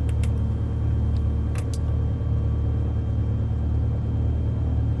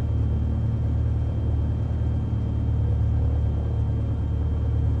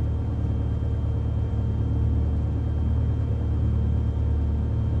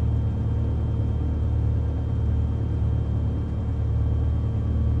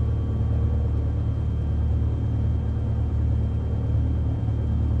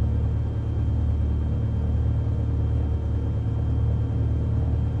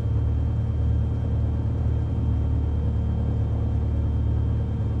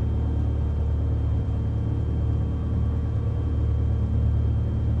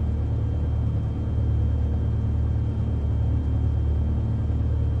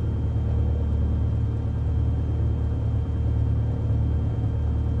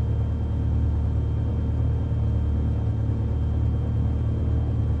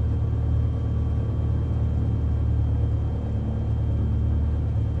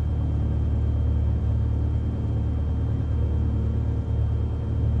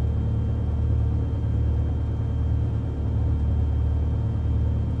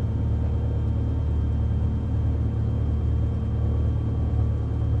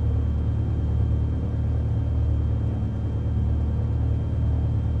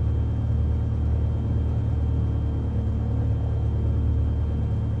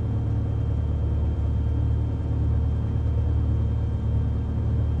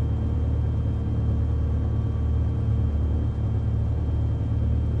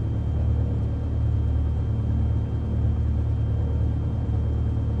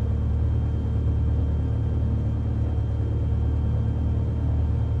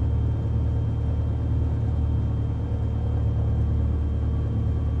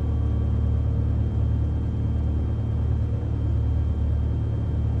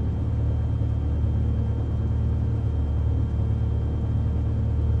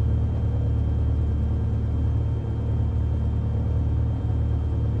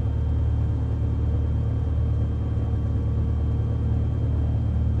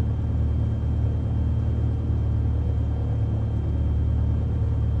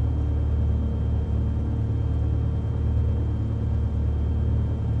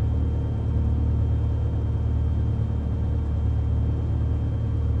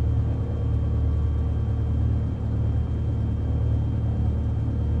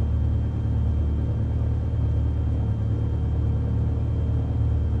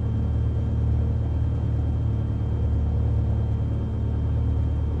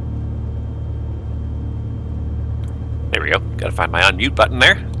 There we go. Gotta find my unmute button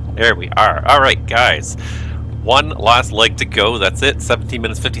there. There we are. Alright, guys. One last leg to go. That's it. 17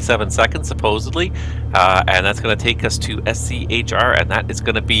 minutes, 57 seconds, supposedly. And that's going to take us to SCHR, and that is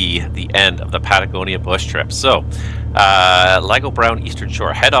going to be the end of the Patagonia bush trip. So, Lago Brown Eastern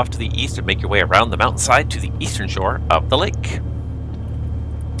Shore. Head off to the east and make your way around the mountainside to the eastern shore of the lake.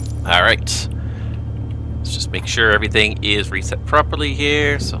 Alright. Let's just make sure everything is reset properly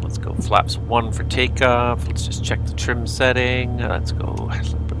here. So let's go flaps 1 for takeoff. Let's just check the trim setting. Let's go a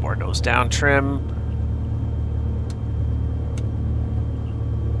little bit more nose down trim.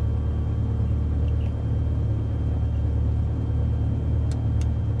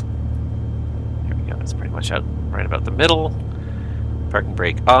 There we go. That's pretty much out right about the middle. Parking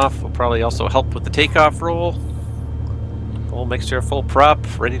brake off will probably also help with the takeoff roll. Full mixture, full prop,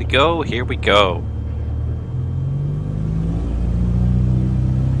 ready to go. Here we go.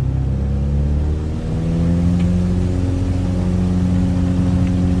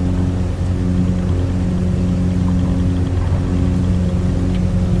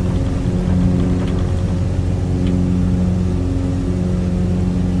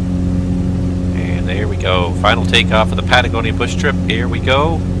 Go. Final takeoff of the Patagonia bush trip. Here we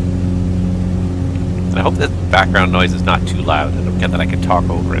go. And I hope that background noise is not too loud. I don't get that I can talk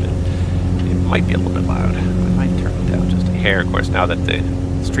over it. It might be a little bit loud. I might turn it down just a hair. Of course, now that the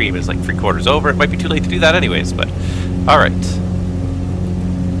stream is like 3/4 over, it might be too late to do that anyways, but alright.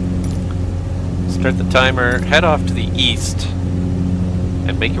 Start the timer, head off to the east,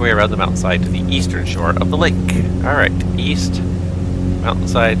 and make your way around the mountainside to the eastern shore of the lake. Alright, east,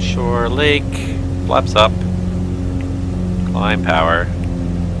 mountainside, shore, lake. Flaps up, climb power.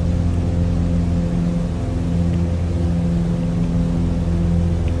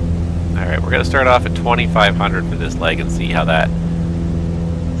 Alright, we're gonna start off at 2,500 for this leg and see how that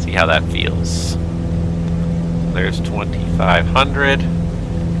feels. There's 2,500.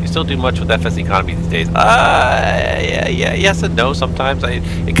 You still do much with FS economy these days? Yeah, yes and no. Sometimes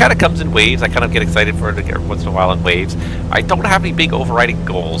it kind of comes in waves. I kind of get excited for it every once in a while in waves. I don't have any big overriding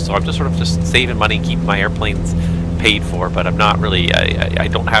goals, so I'm just sort of just saving money, keeping my airplanes paid for. But I'm not really. I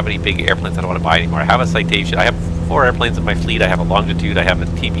don't have any big airplanes I don't want to buy anymore. I have a Citation. I have 4 airplanes in my fleet. I have a Longitude. I have a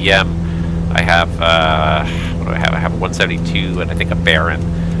TBM. I have what do I have? I have a 172 and I think a Baron.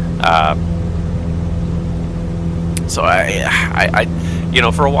 So I you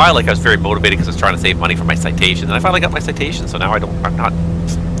know, for a while, like, I was very motivated because I was trying to save money for my Citation, and I finally got my Citation, so now I'm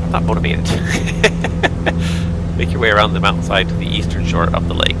not motivated. Make your way around the mountainside to the eastern shore of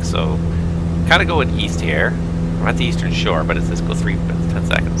the lake. So, kind of going east here. I'm at the eastern shore, but it's this go 3 minutes, 10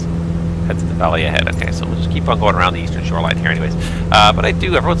 seconds. Head to the valley ahead. Okay, so we'll just keep on going around the eastern shoreline here anyways. But I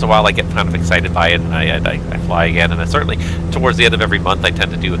do, every once in a while, I get kind of excited by it, and I fly again, and I certainly, towards the end of every month, I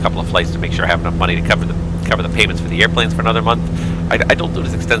tend to do a couple of flights to make sure I have enough money to cover the payments for the airplanes for another month. I don't do it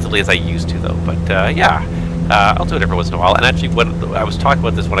as extensively as I used to, though, but yeah, I'll do it every once in a while. And actually, when I was talking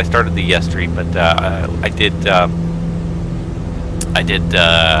about this when I started the stream, but I did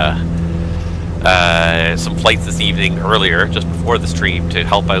some flights this evening earlier, just before the stream, to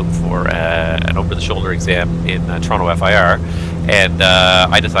help out for an over-the-shoulder exam in Toronto FIR, and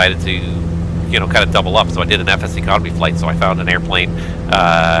I decided to, you know, kind of double up. So I did an FS economy flight. So I found an airplane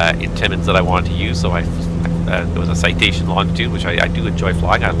in Timmins that I wanted to use. So it was a Citation Longitude, which I do enjoy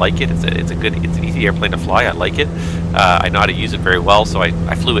flying. I like it. It's an easy airplane to fly. I like it. I know how to use it very well. So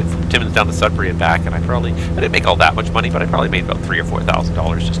I flew it from Timmins down to Sudbury and back, and I didn't make all that much money, but I probably made about $3,000 or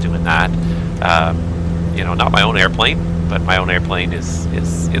 $4,000 just doing that. You know, not my own airplane, but my own airplane is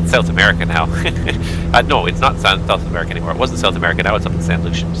in South America now. No, it's not South America anymore. It wasn't South America. Now it's up in St.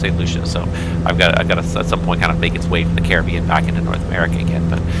 Lucia. So I've got to at some point kind of make its way from the Caribbean back into North America again.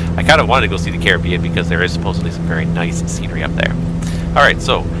 But I kind of wanted to go see the Caribbean because there is supposedly some very nice scenery up there. All right,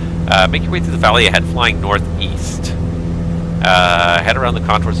 so make your way through the valley ahead, flying northeast. Head around the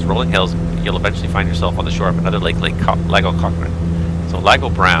contours of rolling hills. You'll eventually find yourself on the shore of another lake, Lago Cochrane. So Lago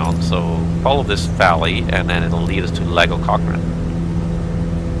Brown, so follow this valley, and then it'll lead us to Lago Cochrane.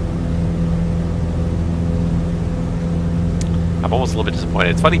 I'm almost a little bit disappointed.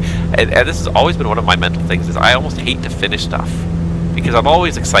 It's funny, and this has always been one of my mental things, is I almost hate to finish stuff. Because I'm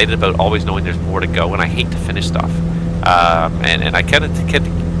always excited about always knowing there's more to go, and I hate to finish stuff. And I kind of,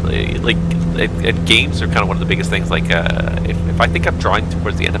 like, games are kind of one of the biggest things. Like, if I think I'm drawing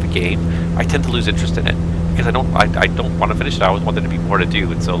towards the end of a game, I tend to lose interest in it. Because I don't want to finish it. I always want there to be more to do,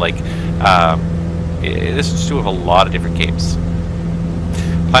 and so, like, this is true of a lot of different games.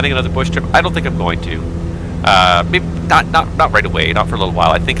 Planning another bush trip? I don't think I'm going to. Maybe not right away, not for a little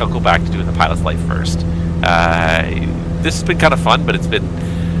while. I think I'll go back to doing the pilot's life first. This has been kind of fun, but it's been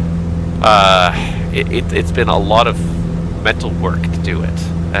it's been a lot of mental work to do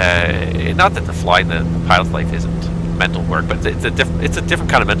it. Not that the flying the pilot's life isn't mental work, but it's a different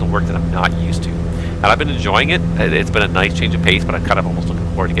kind of mental work that I'm not used to. And I've been enjoying it. It's been a nice change of pace, but I'm kind of almost looking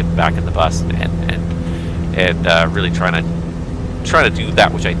forward to getting back in the bus and really trying to do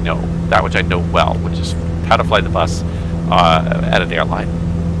that which I know well, which is how to fly the bus at an airline.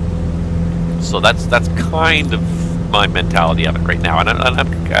 So that's kind of my mentality of it right now, and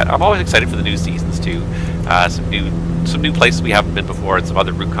I'm always excited for the new seasons too. Some new places we haven't been before, and some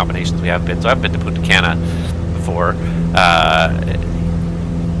other route combinations we haven't been. So I've been to Punta Cana before.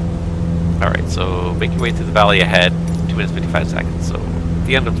 All right, so make your way through the valley ahead. 2 minutes 55 seconds. So at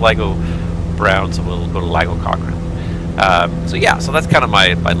the end of Lago Brown, so we'll go to Lago Cochrane. So yeah, so that's kind of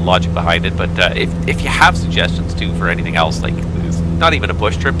my logic behind it. But if you have suggestions too for anything else, like it's not even a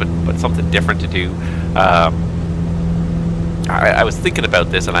bush trip, but something different to do. I was thinking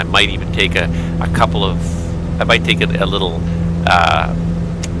about this, and I might even take a little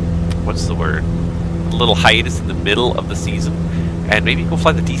what's the word? A little hiatus in the middle of the season, and maybe go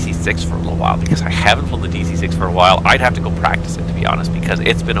fly the DC-6 for a little while, because I haven't flown the DC-6 for a while. I'd have to go practice it, to be honest, because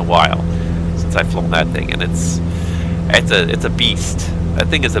it's been a while since I've flown that thing, and it's a beast. That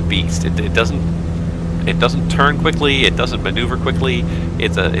thing is a beast. It doesn't turn quickly. It doesn't maneuver quickly.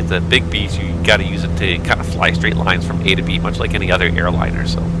 It's a big beast. You got to use it to kind of fly straight lines from A to B, much like any other airliner.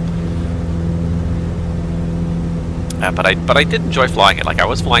 So, but I did enjoy flying it. Like, I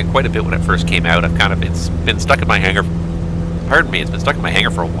was flying quite a bit when it first came out. It's been stuck in my hangar. Pardon me. It's been stuck in my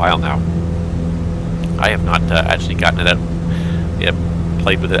hangar for a while now. I have not actually gotten it out.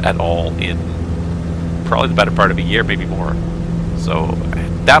 Played with it at all in probably the better part of a year, maybe more. So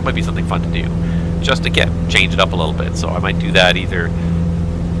that might be something fun to do. Just again, change it up a little bit. So I might do that either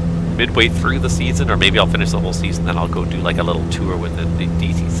midway through the season, or maybe I'll finish the whole season, then I'll go do like a little tour with the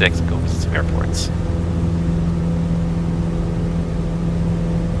DC-6 and go visit some airports.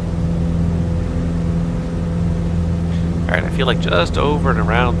 Alright, I feel like just over and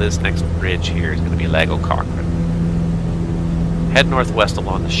around this next ridge here is going to be Lago Cochrane. Head northwest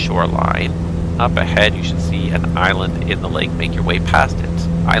along the shoreline. Up ahead you should see an island in the lake. Make your way past it.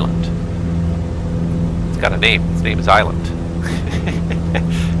 Island. Got a name. Its name is Island.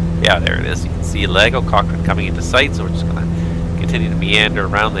 Yeah, there it is. You can see Lago Cochrane coming into sight, so we're just going to continue to meander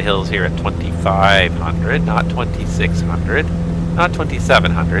around the hills here at 2,500, not 2,600, not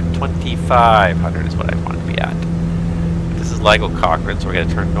 2,700, 2,500 is what I want to be at. This is Lago Cochrane, so we're going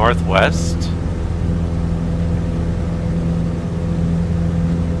to turn northwest.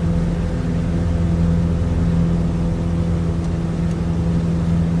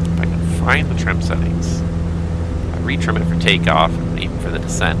 If I can find the trim settings. Retrim it for takeoff and even for the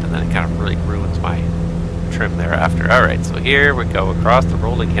descent, and then it kind of really ruins my trim thereafter. Alright, so here we go across the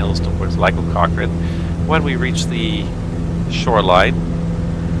rolling hills towards Lago Cochrane. When we reach the shoreline,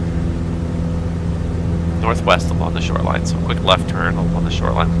 northwest along the shoreline, so a quick left turn along the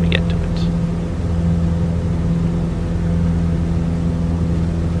shoreline when we get to it.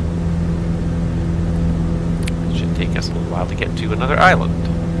 It should take us a little while to get to another island.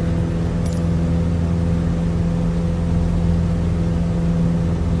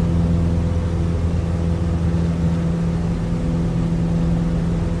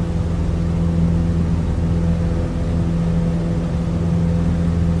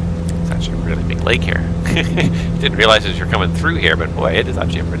 Lake here. Didn't realize as you're coming through here, but boy, it is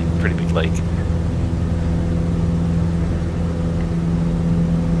actually a pretty big lake.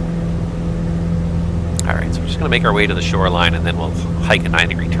 Alright, so we're just going to make our way to the shoreline, and then we'll hike a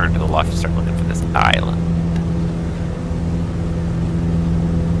 90-degree turn to the left and start looking for this island.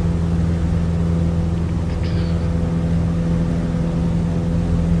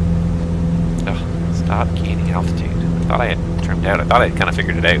 Oh, stop gaining altitude. I thought I had trimmed out. I thought I had kind of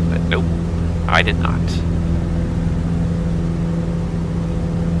figured it out, but nope. I did not.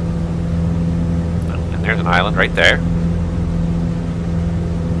 And there's an island right there.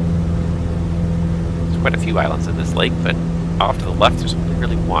 There's quite a few islands in this lake, but off to the left there's only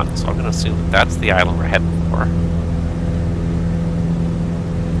really one, so I'm going to assume that that's the island we're heading for.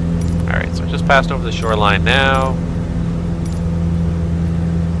 Alright, so I just passed over the shoreline now.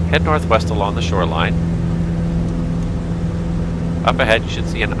 Head northwest along the shoreline. Up ahead you should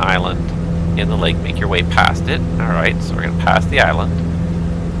see an island in the lake. Make your way past it. Alright, so we're going to pass the island.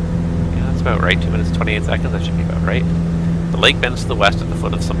 Yeah, that's about right. 2 minutes 28 seconds. That should be about right. The lake bends to the west at the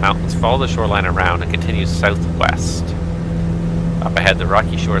foot of some mountains. Follow the shoreline around and continues southwest. Up ahead, the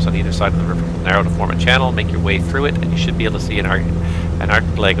rocky shores on either side of the river will narrow to form a channel. Make your way through it, and you should be able to see an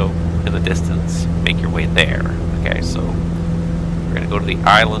archipelago in the distance. Make your way there. Okay, so we're going to go to the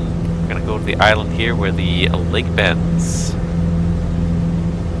island going to go to the island here where the lake bends.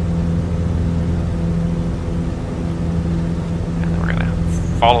 And then we're going to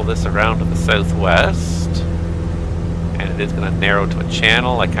follow this around to the southwest. And it is going to narrow to a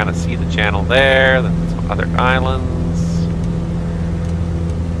channel. I kind of see the channel there, then some other islands.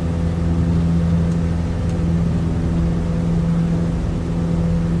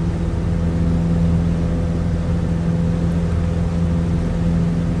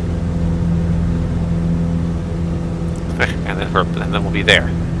 And then we'll be there.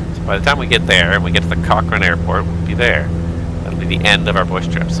 So by the time we get there and we get to the Cochrane Airport, we'll be there. That'll be the end of our bush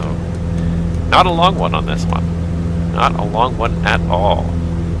trip. So not a long one on this one. Not a long one at all.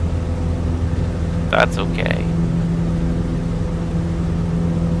 That's okay.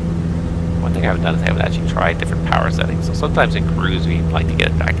 One thing I haven't done is I haven't actually tried different power settings. So sometimes in cruise we like to get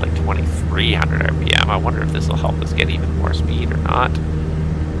it back to like 2300 RPM. I wonder if this will help us get even more speed or not.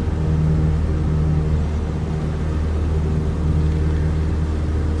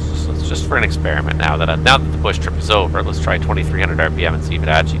 Just for an experiment now that the bush trip is over, let's try 2300 RPM and see if it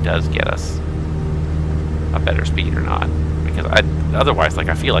actually does get us a better speed or not. Because otherwise, like,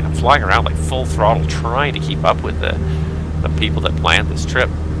 I feel like I'm flying around like full throttle trying to keep up with the people that planned this trip.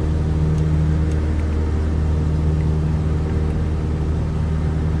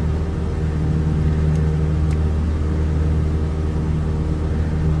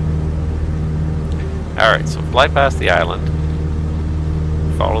 Alright, so fly past the island.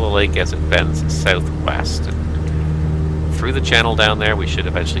 Follow the lake as it bends southwest. And through the channel down there, we should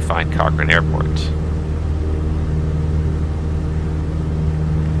eventually find Cochrane Airport.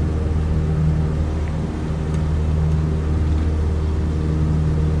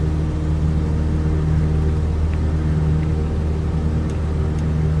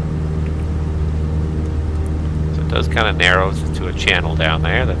 So it does kind of narrow to a channel down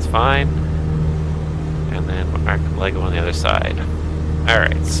there, that's fine. And then Archipelago on the other side.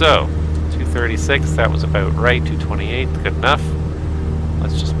 Alright, so 236, that was about right. 228, good enough.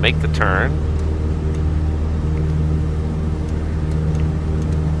 Let's just make the turn.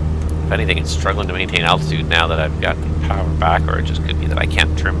 If anything, it's struggling to maintain altitude now that I've got the power back, or it just could be that I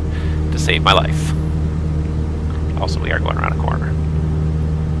can't trim to save my life. Also, we are going around a corner.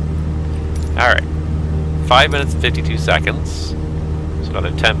 Alright, 5 minutes and 52 seconds. So another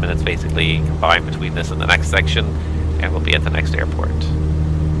 10 minutes basically combined between this and the next section. And we'll be at the next airport.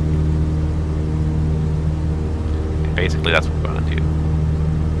 And basically, that's what we're going to do.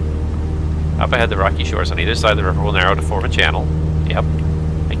 Up ahead, the rocky shores on either side of the river will narrow to form a channel. Yep.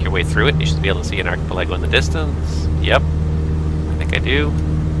 Make your way through it. You should be able to see an archipelago in the distance. Yep. I think I do.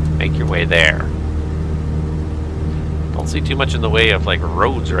 Make your way there. Don't see too much in the way of like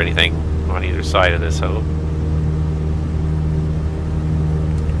roads or anything on either side of this, hope.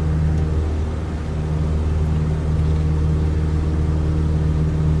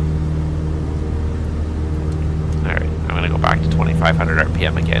 Back to 2500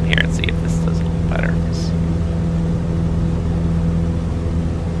 RPM again here and see if this does a little better.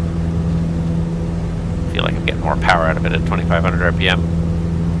 I feel like I'm getting more power out of it at 2500 RPM.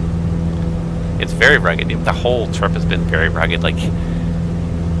 It's very rugged. The whole trip has been very rugged. Like,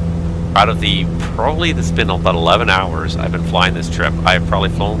 out of the, probably this has been about 11 hours I've been flying this trip, I've probably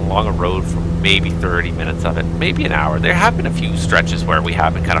flown along a road for maybe 30 minutes of it, maybe an hour. There have been a few stretches where we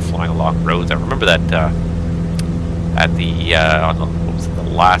have been kind of flying along roads. I remember that at the on the, what was it, the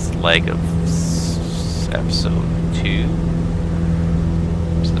last leg of episode 2.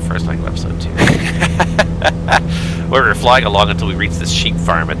 Was it the first leg of episode 2? Where we were flying along until we reached this sheep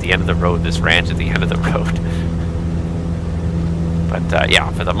farm at the end of the road, this ranch at the end of the road. But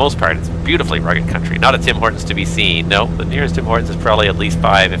yeah, for the most part, it's beautifully rugged country. Not a Tim Hortons to be seen. No, the nearest Tim Hortons is probably at least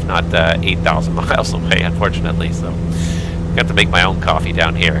 5, if not 8,000 miles away, unfortunately. So got to make my own coffee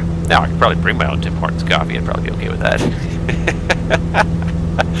down here. Now I could probably bring my own Tim Hortons coffee. I'd probably be okay with that.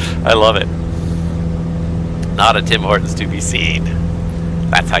 I love it. Not a Tim Hortons to be seen.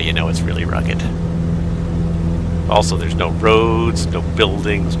 That's how you know it's really rugged. Also, there's no roads, no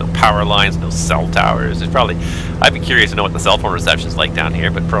buildings, no power lines, no cell towers. There's probably, I'd be curious to know what the cell phone reception is like down here,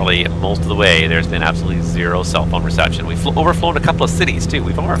 but probably most of the way there's been absolutely zero cell phone reception. We've overflown a couple of cities too.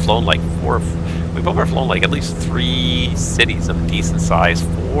 We've overflown like at least 3 cities of a decent size.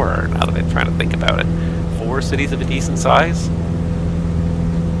 4, now that I'm trying to think about it. 4 cities of a decent size.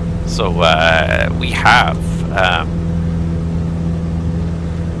 So we have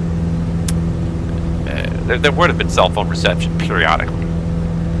there would have been cell phone reception periodically.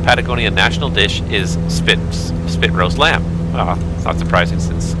 Patagonia national dish is spit roast lamb. Well, it's not surprising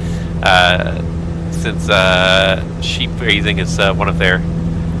since sheep raising is one of their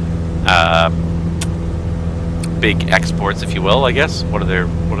big exports, if you will, I guess. One of their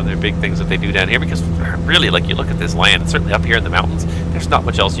big things that they do down here, because really, like, you look at this land, certainly up here in the mountains, there's not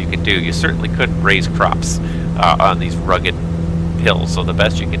much else you can do. You certainly couldn't raise crops on these rugged hills, so the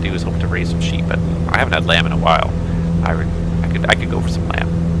best you can do is hope to raise some sheep. And I haven't had lamb in a while. I could go for some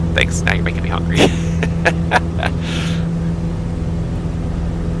lamb. Thanks. Now you're making me hungry.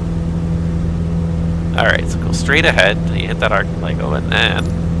 All right, so go straight ahead until you hit that archipelago, and then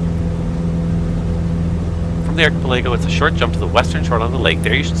from the archipelago, it's a short jump to the western shoreline of the lake.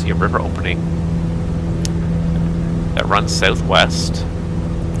 There you should see a river opening that runs southwest.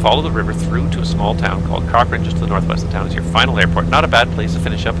 Follow the river through to a small town called Cochrane, just to the northwest of the town is your final airport. Not a bad place to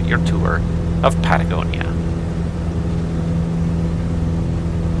finish up your tour of Patagonia.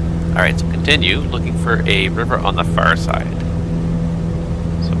 Alright, so continue looking for a river on the far side.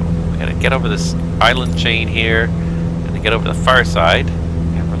 So we gotta get over this island chain here, and then get over the far side,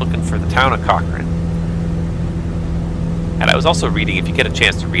 and we're looking for the town of Cochrane. And I was also reading, if you get a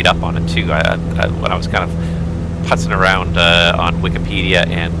chance to read up on it too, when I was kind of putzing around on Wikipedia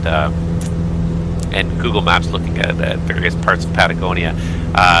and Google Maps looking at various parts of Patagonia,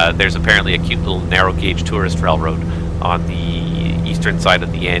 there's apparently a cute little narrow gauge tourist railroad on the eastern side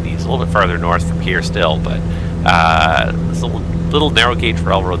of the Andes, a little bit farther north from here still, but this little narrow gauge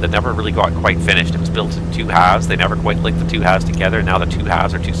railroad that never really got quite finished. It was built in two halves. They never quite linked the two halves together. Now the two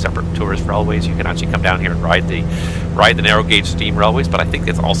halves are two separate tourist railways. You can actually come down here and ride the narrow gauge steam railways, but I think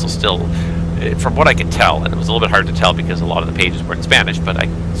it's also still, from what I can tell, and it was a little bit hard to tell because a lot of the pages were in Spanish, but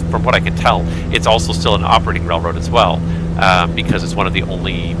from what I can tell, it's also still an operating railroad as well, because it's one of the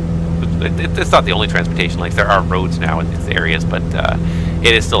only, it's not the only transportation link. There are roads now in these areas, but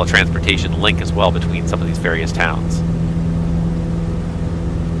it is still a transportation link as well between some of these various towns.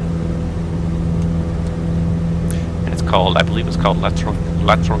 And it's called, I believe it's called La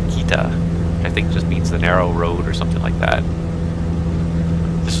Tronquita. I think it just means the narrow road or something like that.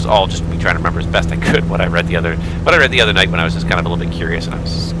 This is all just me trying to remember as best I could what I read the other night when I was just kind of a little bit curious, and I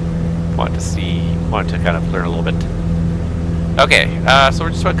was wanted to kind of learn a little bit. Okay, so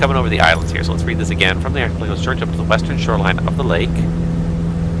we're just about coming over the islands here, so let's read this again. From the archipelago church up to the western shoreline of the lake.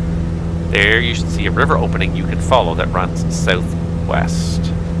 There you should see a river opening you can follow that runs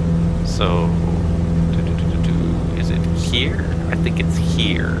southwest. So, is it here? I think it's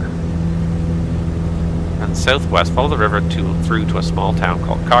here. Runs southwest, follow the river through to a small town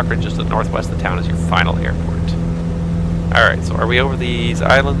called Cochrane, just to the northwest of the town is your final airport. Alright, so are we over these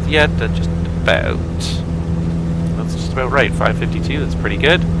islands yet? Just about. That's just about right, 552, that's pretty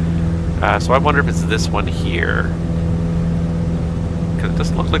good. So I wonder if it's this one here. Because it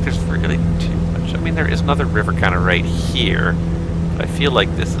doesn't look like there's really too much. I mean, there is another river kind of right here, but I feel like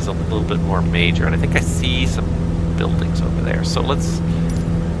this is a little bit more major, and I think I see some buildings over there. So let's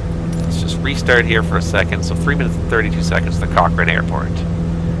just restart here for a second. So 3 minutes and 32 seconds to the Cochrane Airport.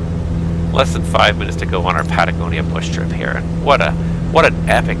 Less than 5 minutes to go on our Patagonia bush trip here. And what an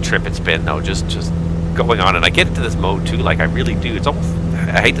epic trip it's been, though. Just going on, and I get into this mode too. Like, I really do. It's almost,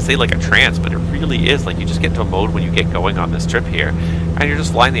 I hate to say like a trance, but it really is. Like, you just get into a mode when you get going on this trip here, and you're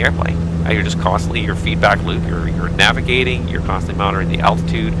just flying the airplane. And you're just constantly your feedback loop. You're navigating. You're constantly monitoring the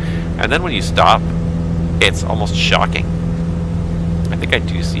altitude, and then when you stop, it's almost shocking. I think I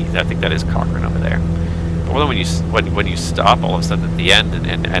do see. I think that is Cochrane over there. But then when you stop all of a sudden at the end,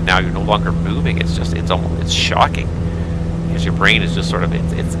 and now you're no longer moving, it's shocking, because your brain is just sort of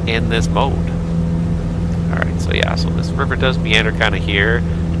it's in this mode. All right, so yeah, so this river does meander kind of here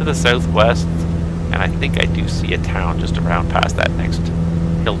to the southwest, and I think I do see a town just around past that next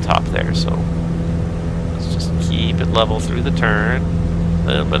hilltop there. So let's just keep it level through the turn. A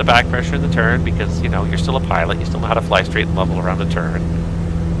little bit of back pressure in the turn, because, you know, you're still a pilot. You still know how to fly straight and level around a turn.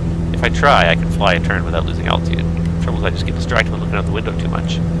 If I try, I can fly a turn without losing altitude. The trouble is I just get distracted when looking out the window too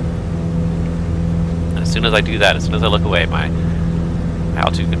much. And as soon as I do that, as soon as I look away, my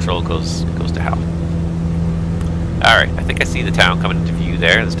altitude control goes to hell. Alright, I think I see the town coming into view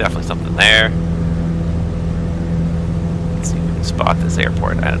there. There's definitely something there. Let's see if we can spot this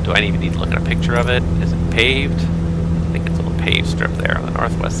airport. Do I even need to look at a picture of it? Is it paved? I think it's a little paved strip there on the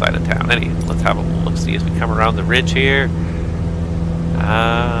northwest side of town. Anyway, let's have a look-see as we come around the ridge here.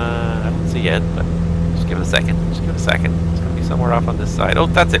 I don't see it, but just give it a second. Just give it a second. It's going to be somewhere off on this side. Oh,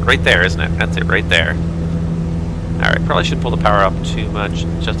 that's it right there, isn't it? That's it right there. Alright, probably shouldn't pull the power up too much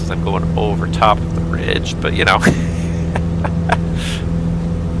just as I'm going over top of the ridge, but you know.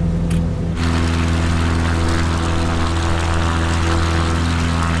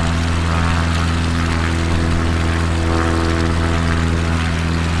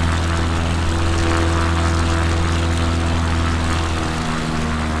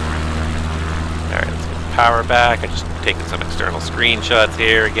 power back. I just taken some external screenshots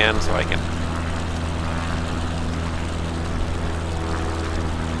here again so I can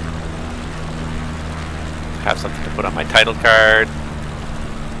have something to put on my title card.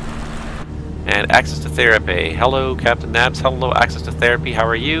 And access to therapy. Hello, Captain Nabs. Hello, access to therapy. How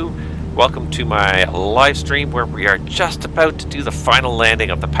are you? Welcome to my live stream where we are just about to do the final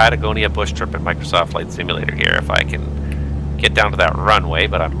landing of the Patagonia bush trip in Microsoft Flight Simulator here. If I can get down to that runway,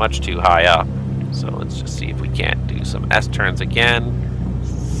 but I'm much too high up. So let's just see if we can't do some S-turns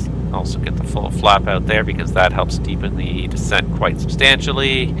again. Also get the full flap out there because that helps deepen the descent quite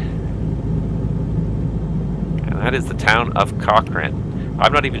substantially. And that is the town of Cochrane.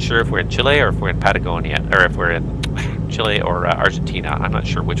 I'm not even sure if we're in Chile or if we're in Patagonia, or if we're in Chile or Argentina. I'm not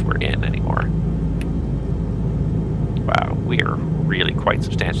sure which we're in anymore. Wow, we are really quite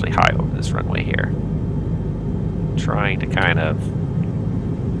substantially high over this runway here. Trying to kind of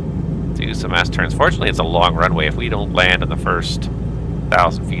do some S-turns. Fortunately, it's a long runway. If we don't land in the first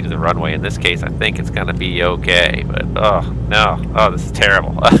 1,000 feet of the runway, in this case, I think it's going to be okay. But, oh, no. Oh, this is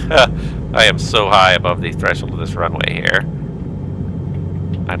terrible. I am so high above the threshold of this runway here.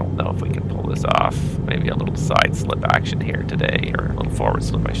 I don't know if we can pull this off. Maybe a little side slip action here today, or a little forward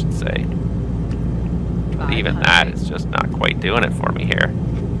slip, I should say. But even that is just not quite doing it for me here.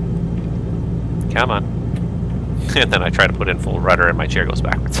 Come on. And then I try to put in full rudder and my chair goes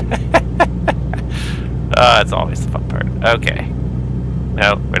backwards. It's always the fun part. Okay.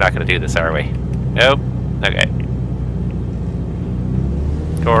 No, we're not going to do this, are we? Nope. Okay.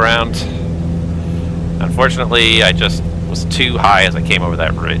 Go around. Unfortunately, I just was too high as I came over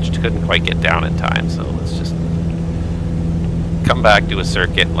that ridge. Couldn't quite get down in time, so let's just come back, do a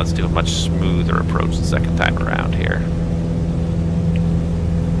circuit, and let's do a much smoother approach the second time around here.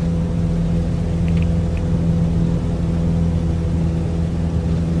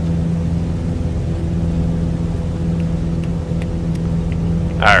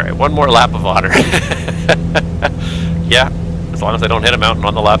 Alright, one more lap of honor. Yeah, as long as I don't hit a mountain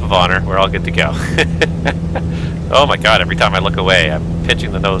on the lap of honor, we're all good to go. Oh my god, every time I look away, I'm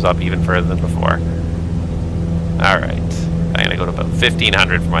pitching the nose up even further than before. Alright, I'm going to go to about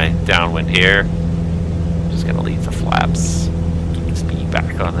 1,500 for my downwind here. Just going to leave the flaps. Keep the speed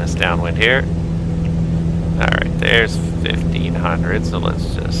back on this downwind here. Alright, there's 1,500, so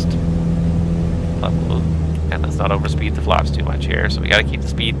let's just level. And let's not overspeed the flaps too much here. So we got to keep the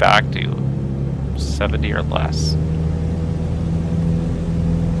speed back to 70 or less.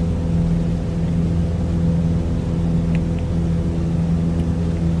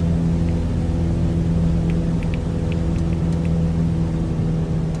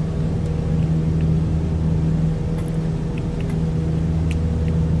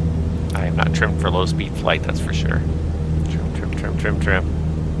 I am not trimmed for low speed flight, that's for sure. Trim, trim, trim, trim, trim.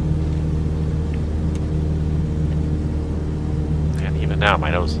 Even now, my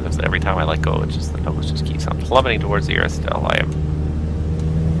nose, every time I let go, it's just the nose just keeps on plummeting towards the earth still. I am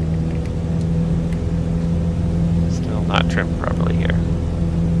still not trimmed properly here.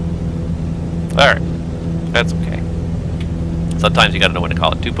 Alright, that's okay. Sometimes you gotta know when to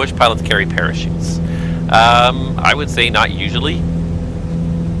call it. Do bush pilots carry parachutes? I would say not usually.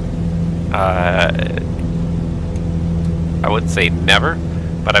 I wouldn't say never,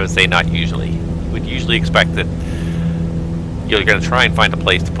 but I would say not usually. Would usually expect that you're going to try and find a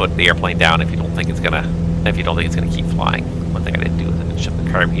place to put the airplane down if you don't think it's gonna keep flying. One thing I didn't do is I didn't ship the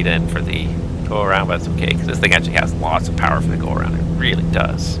carb heat in for the go around, but that's okay because this thing actually has lots of power for the go around. It really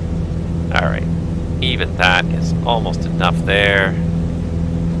does. All right, even that is almost enough there.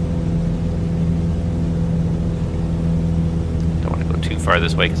 Don't want to go too far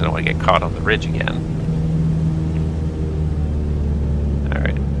this way because I don't want to get caught on the ridge again. All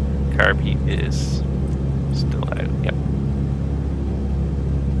right, carb heat is still out. Yep.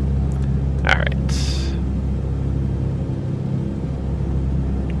 Alright.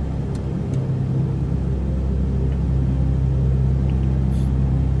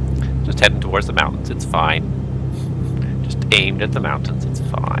 Just heading towards the mountains, it's fine. Just aimed at the mountains, it's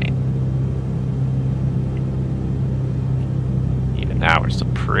fine. Even now we're still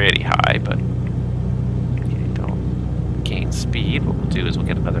pretty high, but don't gain speed. What we'll do is we'll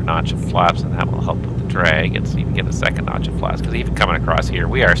get another notch of flaps and that will help with the drag and so you can get a second notch of flaps because even coming across here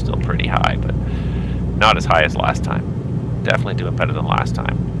we are still pretty high, but not as high as last time. Definitely doing better than last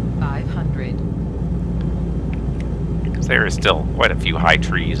time. 500. Because there is still quite a few high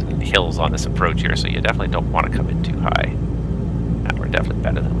trees and hills on this approach here, so you definitely don't want to come in too high. And we're definitely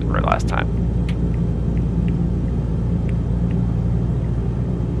better than we were last time.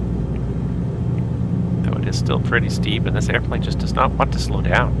 Though it is still pretty steep and this airplane just does not want to slow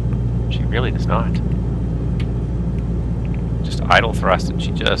down. She really does not. idle thrust, and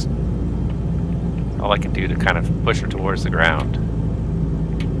she just... all I can do to kind of push her towards the ground.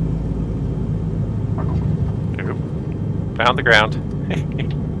 Oop. Found the ground.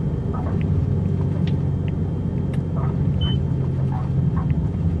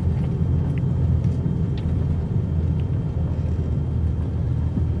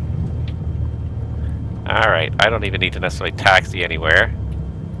 Alright, I don't even need to necessarily taxi anywhere.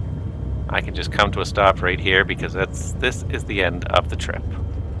 I can just come to a stop right here because this is the end of the trip.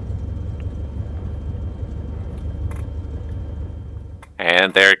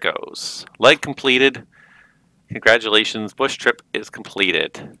 And there it goes. Leg completed. Congratulations, bush trip is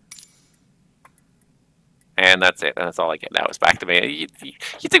completed. And that's it. That's all I get now. It's back to me.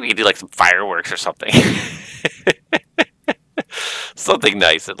 You think we could do like some fireworks or something? Something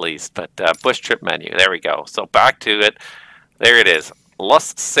nice at least. But bush trip menu. There we go. So back to it. There it is.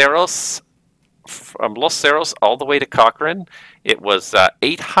 Los Cerros. From Los Cerros all the way to Cochrane, it was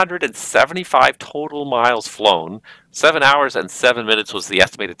 875 total miles flown. 7 hours and 7 minutes was the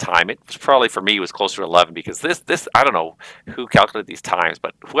estimated time. It was probably, for me, was closer to 11 because this I don't know who calculated these times,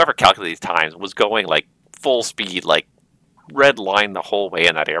 but whoever calculated these times was going like full speed, like red line the whole way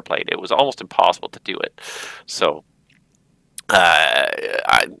in that airplane. It was almost impossible to do it. So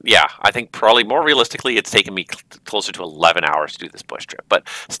yeah, I think probably more realistically, it's taken me closer to 11 hours to do this bush trip. But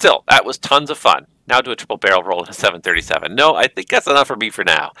still, that was tons of fun. Now do a triple barrel roll in a 737. No, I think that's enough for me for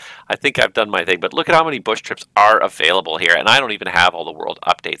now. I think I've done my thing. But look at how many bush trips are available here. And I don't even have all the world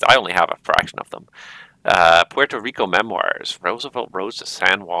updates. I only have a fraction of them. Puerto Rico Memoirs, Roosevelt Roads to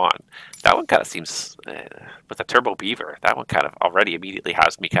San Juan. That one kind of seems, with the Turbo Beaver, that one kind of already immediately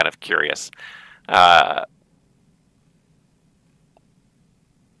has me kind of curious.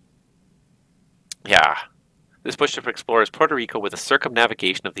 Yeah, this bush trip explores Puerto Rico with a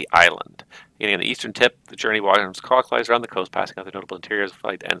circumnavigation of the island. Beginning on the eastern tip, the journey winds clockwise around the coast, passing other notable interiors. The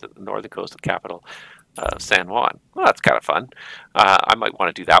flight ends at the northern coast of the capital, San Juan. Well, that's kind of fun. I might want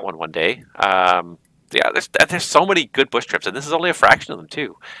to do that one day. Yeah, there's so many good bush trips, and this is only a fraction of them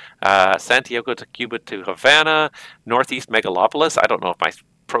too. Santiago to Cuba to Havana, northeast Megalopolis. I don't know if my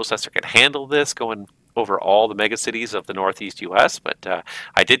processor can handle this going over all the megacities of the northeast U.S., but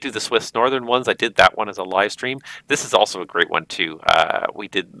I did do the Swiss northern ones. I did that one as a live stream. This is also a great one too.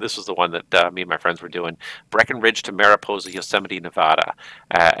 This was the one that me and my friends were doing. Breckenridge to Mariposa, Yosemite, Nevada,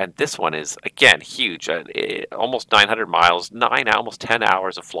 and this one is again huge. Almost 900 miles, almost 10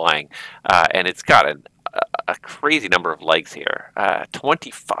 hours of flying, and it's got a crazy number of legs here,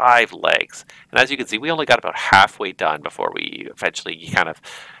 25 legs. And as you can see, we only got about halfway done before we eventually kind of.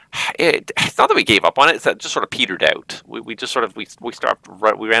 It's not that we gave up on it; it's that it just sort of petered out. We just sort of we stopped.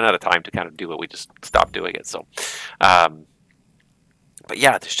 We ran out of time to kind of do it. We just stopped doing it. So, but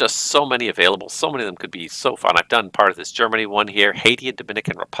yeah, there's just so many available. So many of them could be so fun. I've done part of this Germany one here, Haiti and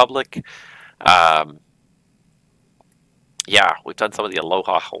Dominican Republic. Yeah, we've done some of the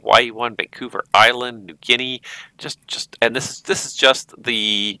Aloha Hawaii one, Vancouver Island, New Guinea. And this is just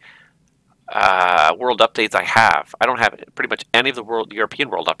the world updates I have. I don't have pretty much any of the European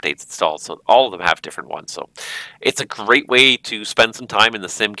world updates installed, so all of them have different ones. So it's a great way to spend some time in the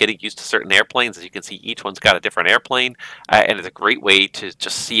sim getting used to certain airplanes. As you can see, each one's got a different airplane, and it's a great way to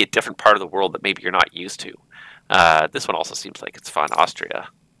just see a different part of the world that maybe you're not used to. This one also seems like it's fun. Austria.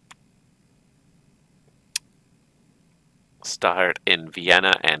 Start in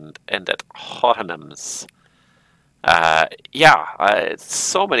Vienna and end at Hohenems. It's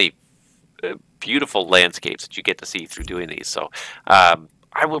so many beautiful landscapes that you get to see through doing these. So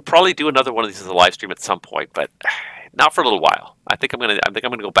I will probably do another one of these as a live stream at some point, but not for a little while. I think I'm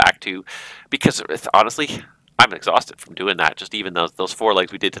gonna go back to, because honestly, I'm exhausted from doing that. Just even those 4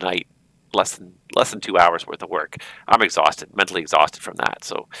 legs we did tonight, less than 2 hours worth of work. I'm exhausted, mentally exhausted from that.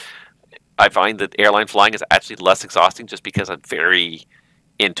 So I find that airline flying is actually less exhausting just because I'm very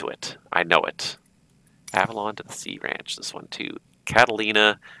into it. I know it. Avalon to the Sea Ranch. This one too.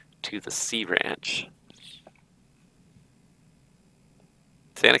 Catalina to the Sea Ranch.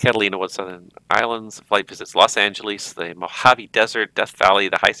 Santa Catalina, what Southern Islands, flight visits Los Angeles, the Mojave Desert, Death Valley,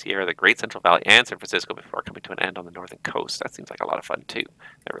 the High Sierra, the Great Central Valley, and San Francisco before coming to an end on the northern coast. That seems like a lot of fun too.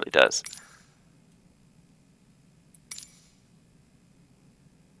 That really does.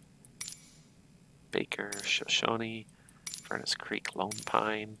 Baker, Shoshone, Furnace Creek, Lone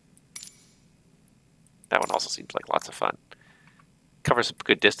Pine. That one also seems like lots of fun. Covers a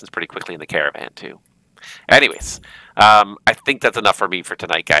good distance pretty quickly in the caravan too. Anyways, I think that's enough for me for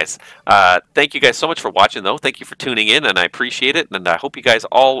tonight, guys. Thank you guys so much for watching, though. Thank you for tuning in, and I appreciate it. And I hope you guys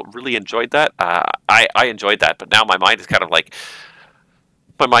all really enjoyed that. I enjoyed that, but now my mind is kind of like,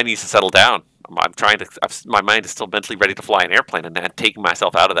 my mind needs to settle down. I'm trying to. My mind is still mentally ready to fly an airplane, and taking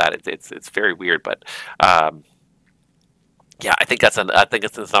myself out of that, it's very weird. But yeah, I think it's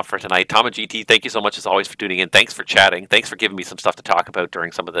enough for tonight. Tom and GT, thank you so much as always for tuning in. Thanks for chatting. Thanks for giving me some stuff to talk about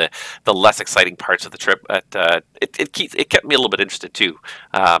during some of the less exciting parts of the trip. But it kept me a little bit interested too.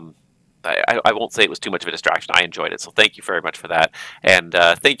 I won't say it was too much of a distraction. I enjoyed it, so thank you very much for that. And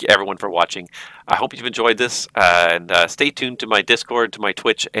thank you everyone for watching. I hope you've enjoyed this, and stay tuned to my Discord, to my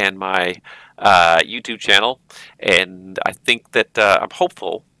Twitch, and my YouTube channel. And I think that I'm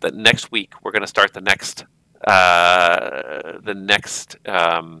hopeful that next week we're going to start the next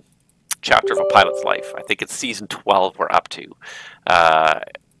chapter of A Pilot's Life. I think it's season 12 we're up to. And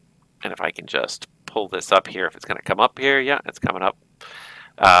if I can just pull this up here, if it's going to come up here, yeah, it's coming up.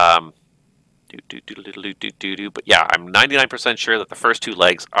 But yeah, I'm 99% sure that the first two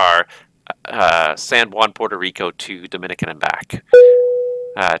legs are San Juan, Puerto Rico to Dominican and back.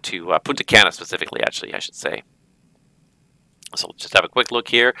 To Punta Cana specifically, actually, I should say. So let's just have a quick look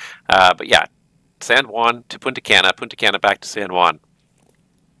here. But yeah, San Juan to Punta Cana back to San Juan.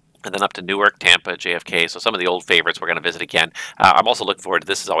 And then up to Newark, Tampa, JFK. So some of the old favorites we're going to visit again. I'm also looking forward to,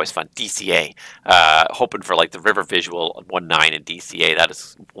 this is always fun, DCA. Hoping for like the river visual 1.9 in DCA. That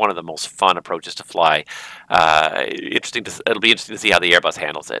is one of the most fun approaches to fly. It'll be interesting to see how the Airbus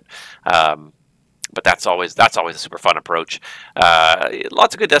handles it. But that's always a super fun approach.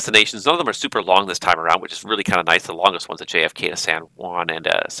 Lots of good destinations. None of them are super long this time around, which is really kind of nice. The longest one's at JFK to San Juan, and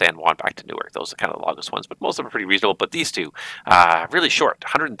San Juan back to Newark. Those are kind of the longest ones, but most of them are pretty reasonable. But these two, really short,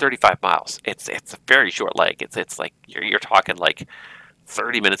 135 miles. It's a very short leg. It's like you're talking like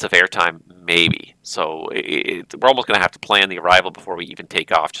 30 minutes of airtime, maybe. So we're almost going to have to plan the arrival before we even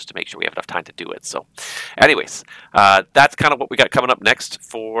take off, just to make sure we have enough time to do it. So anyways, that's kind of what we got coming up next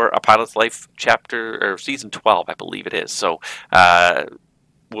for A Pilot's Life chapter, or season 12, I believe it is. So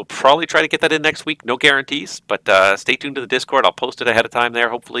we'll probably try to get that in next week. No guarantees, but stay tuned to the Discord. I'll post it ahead of time there,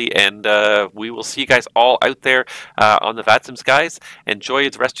 hopefully. And we will see you guys all out there on the VATSIM skies. Enjoy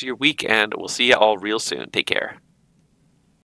the rest of your week, and we'll see you all real soon. Take care.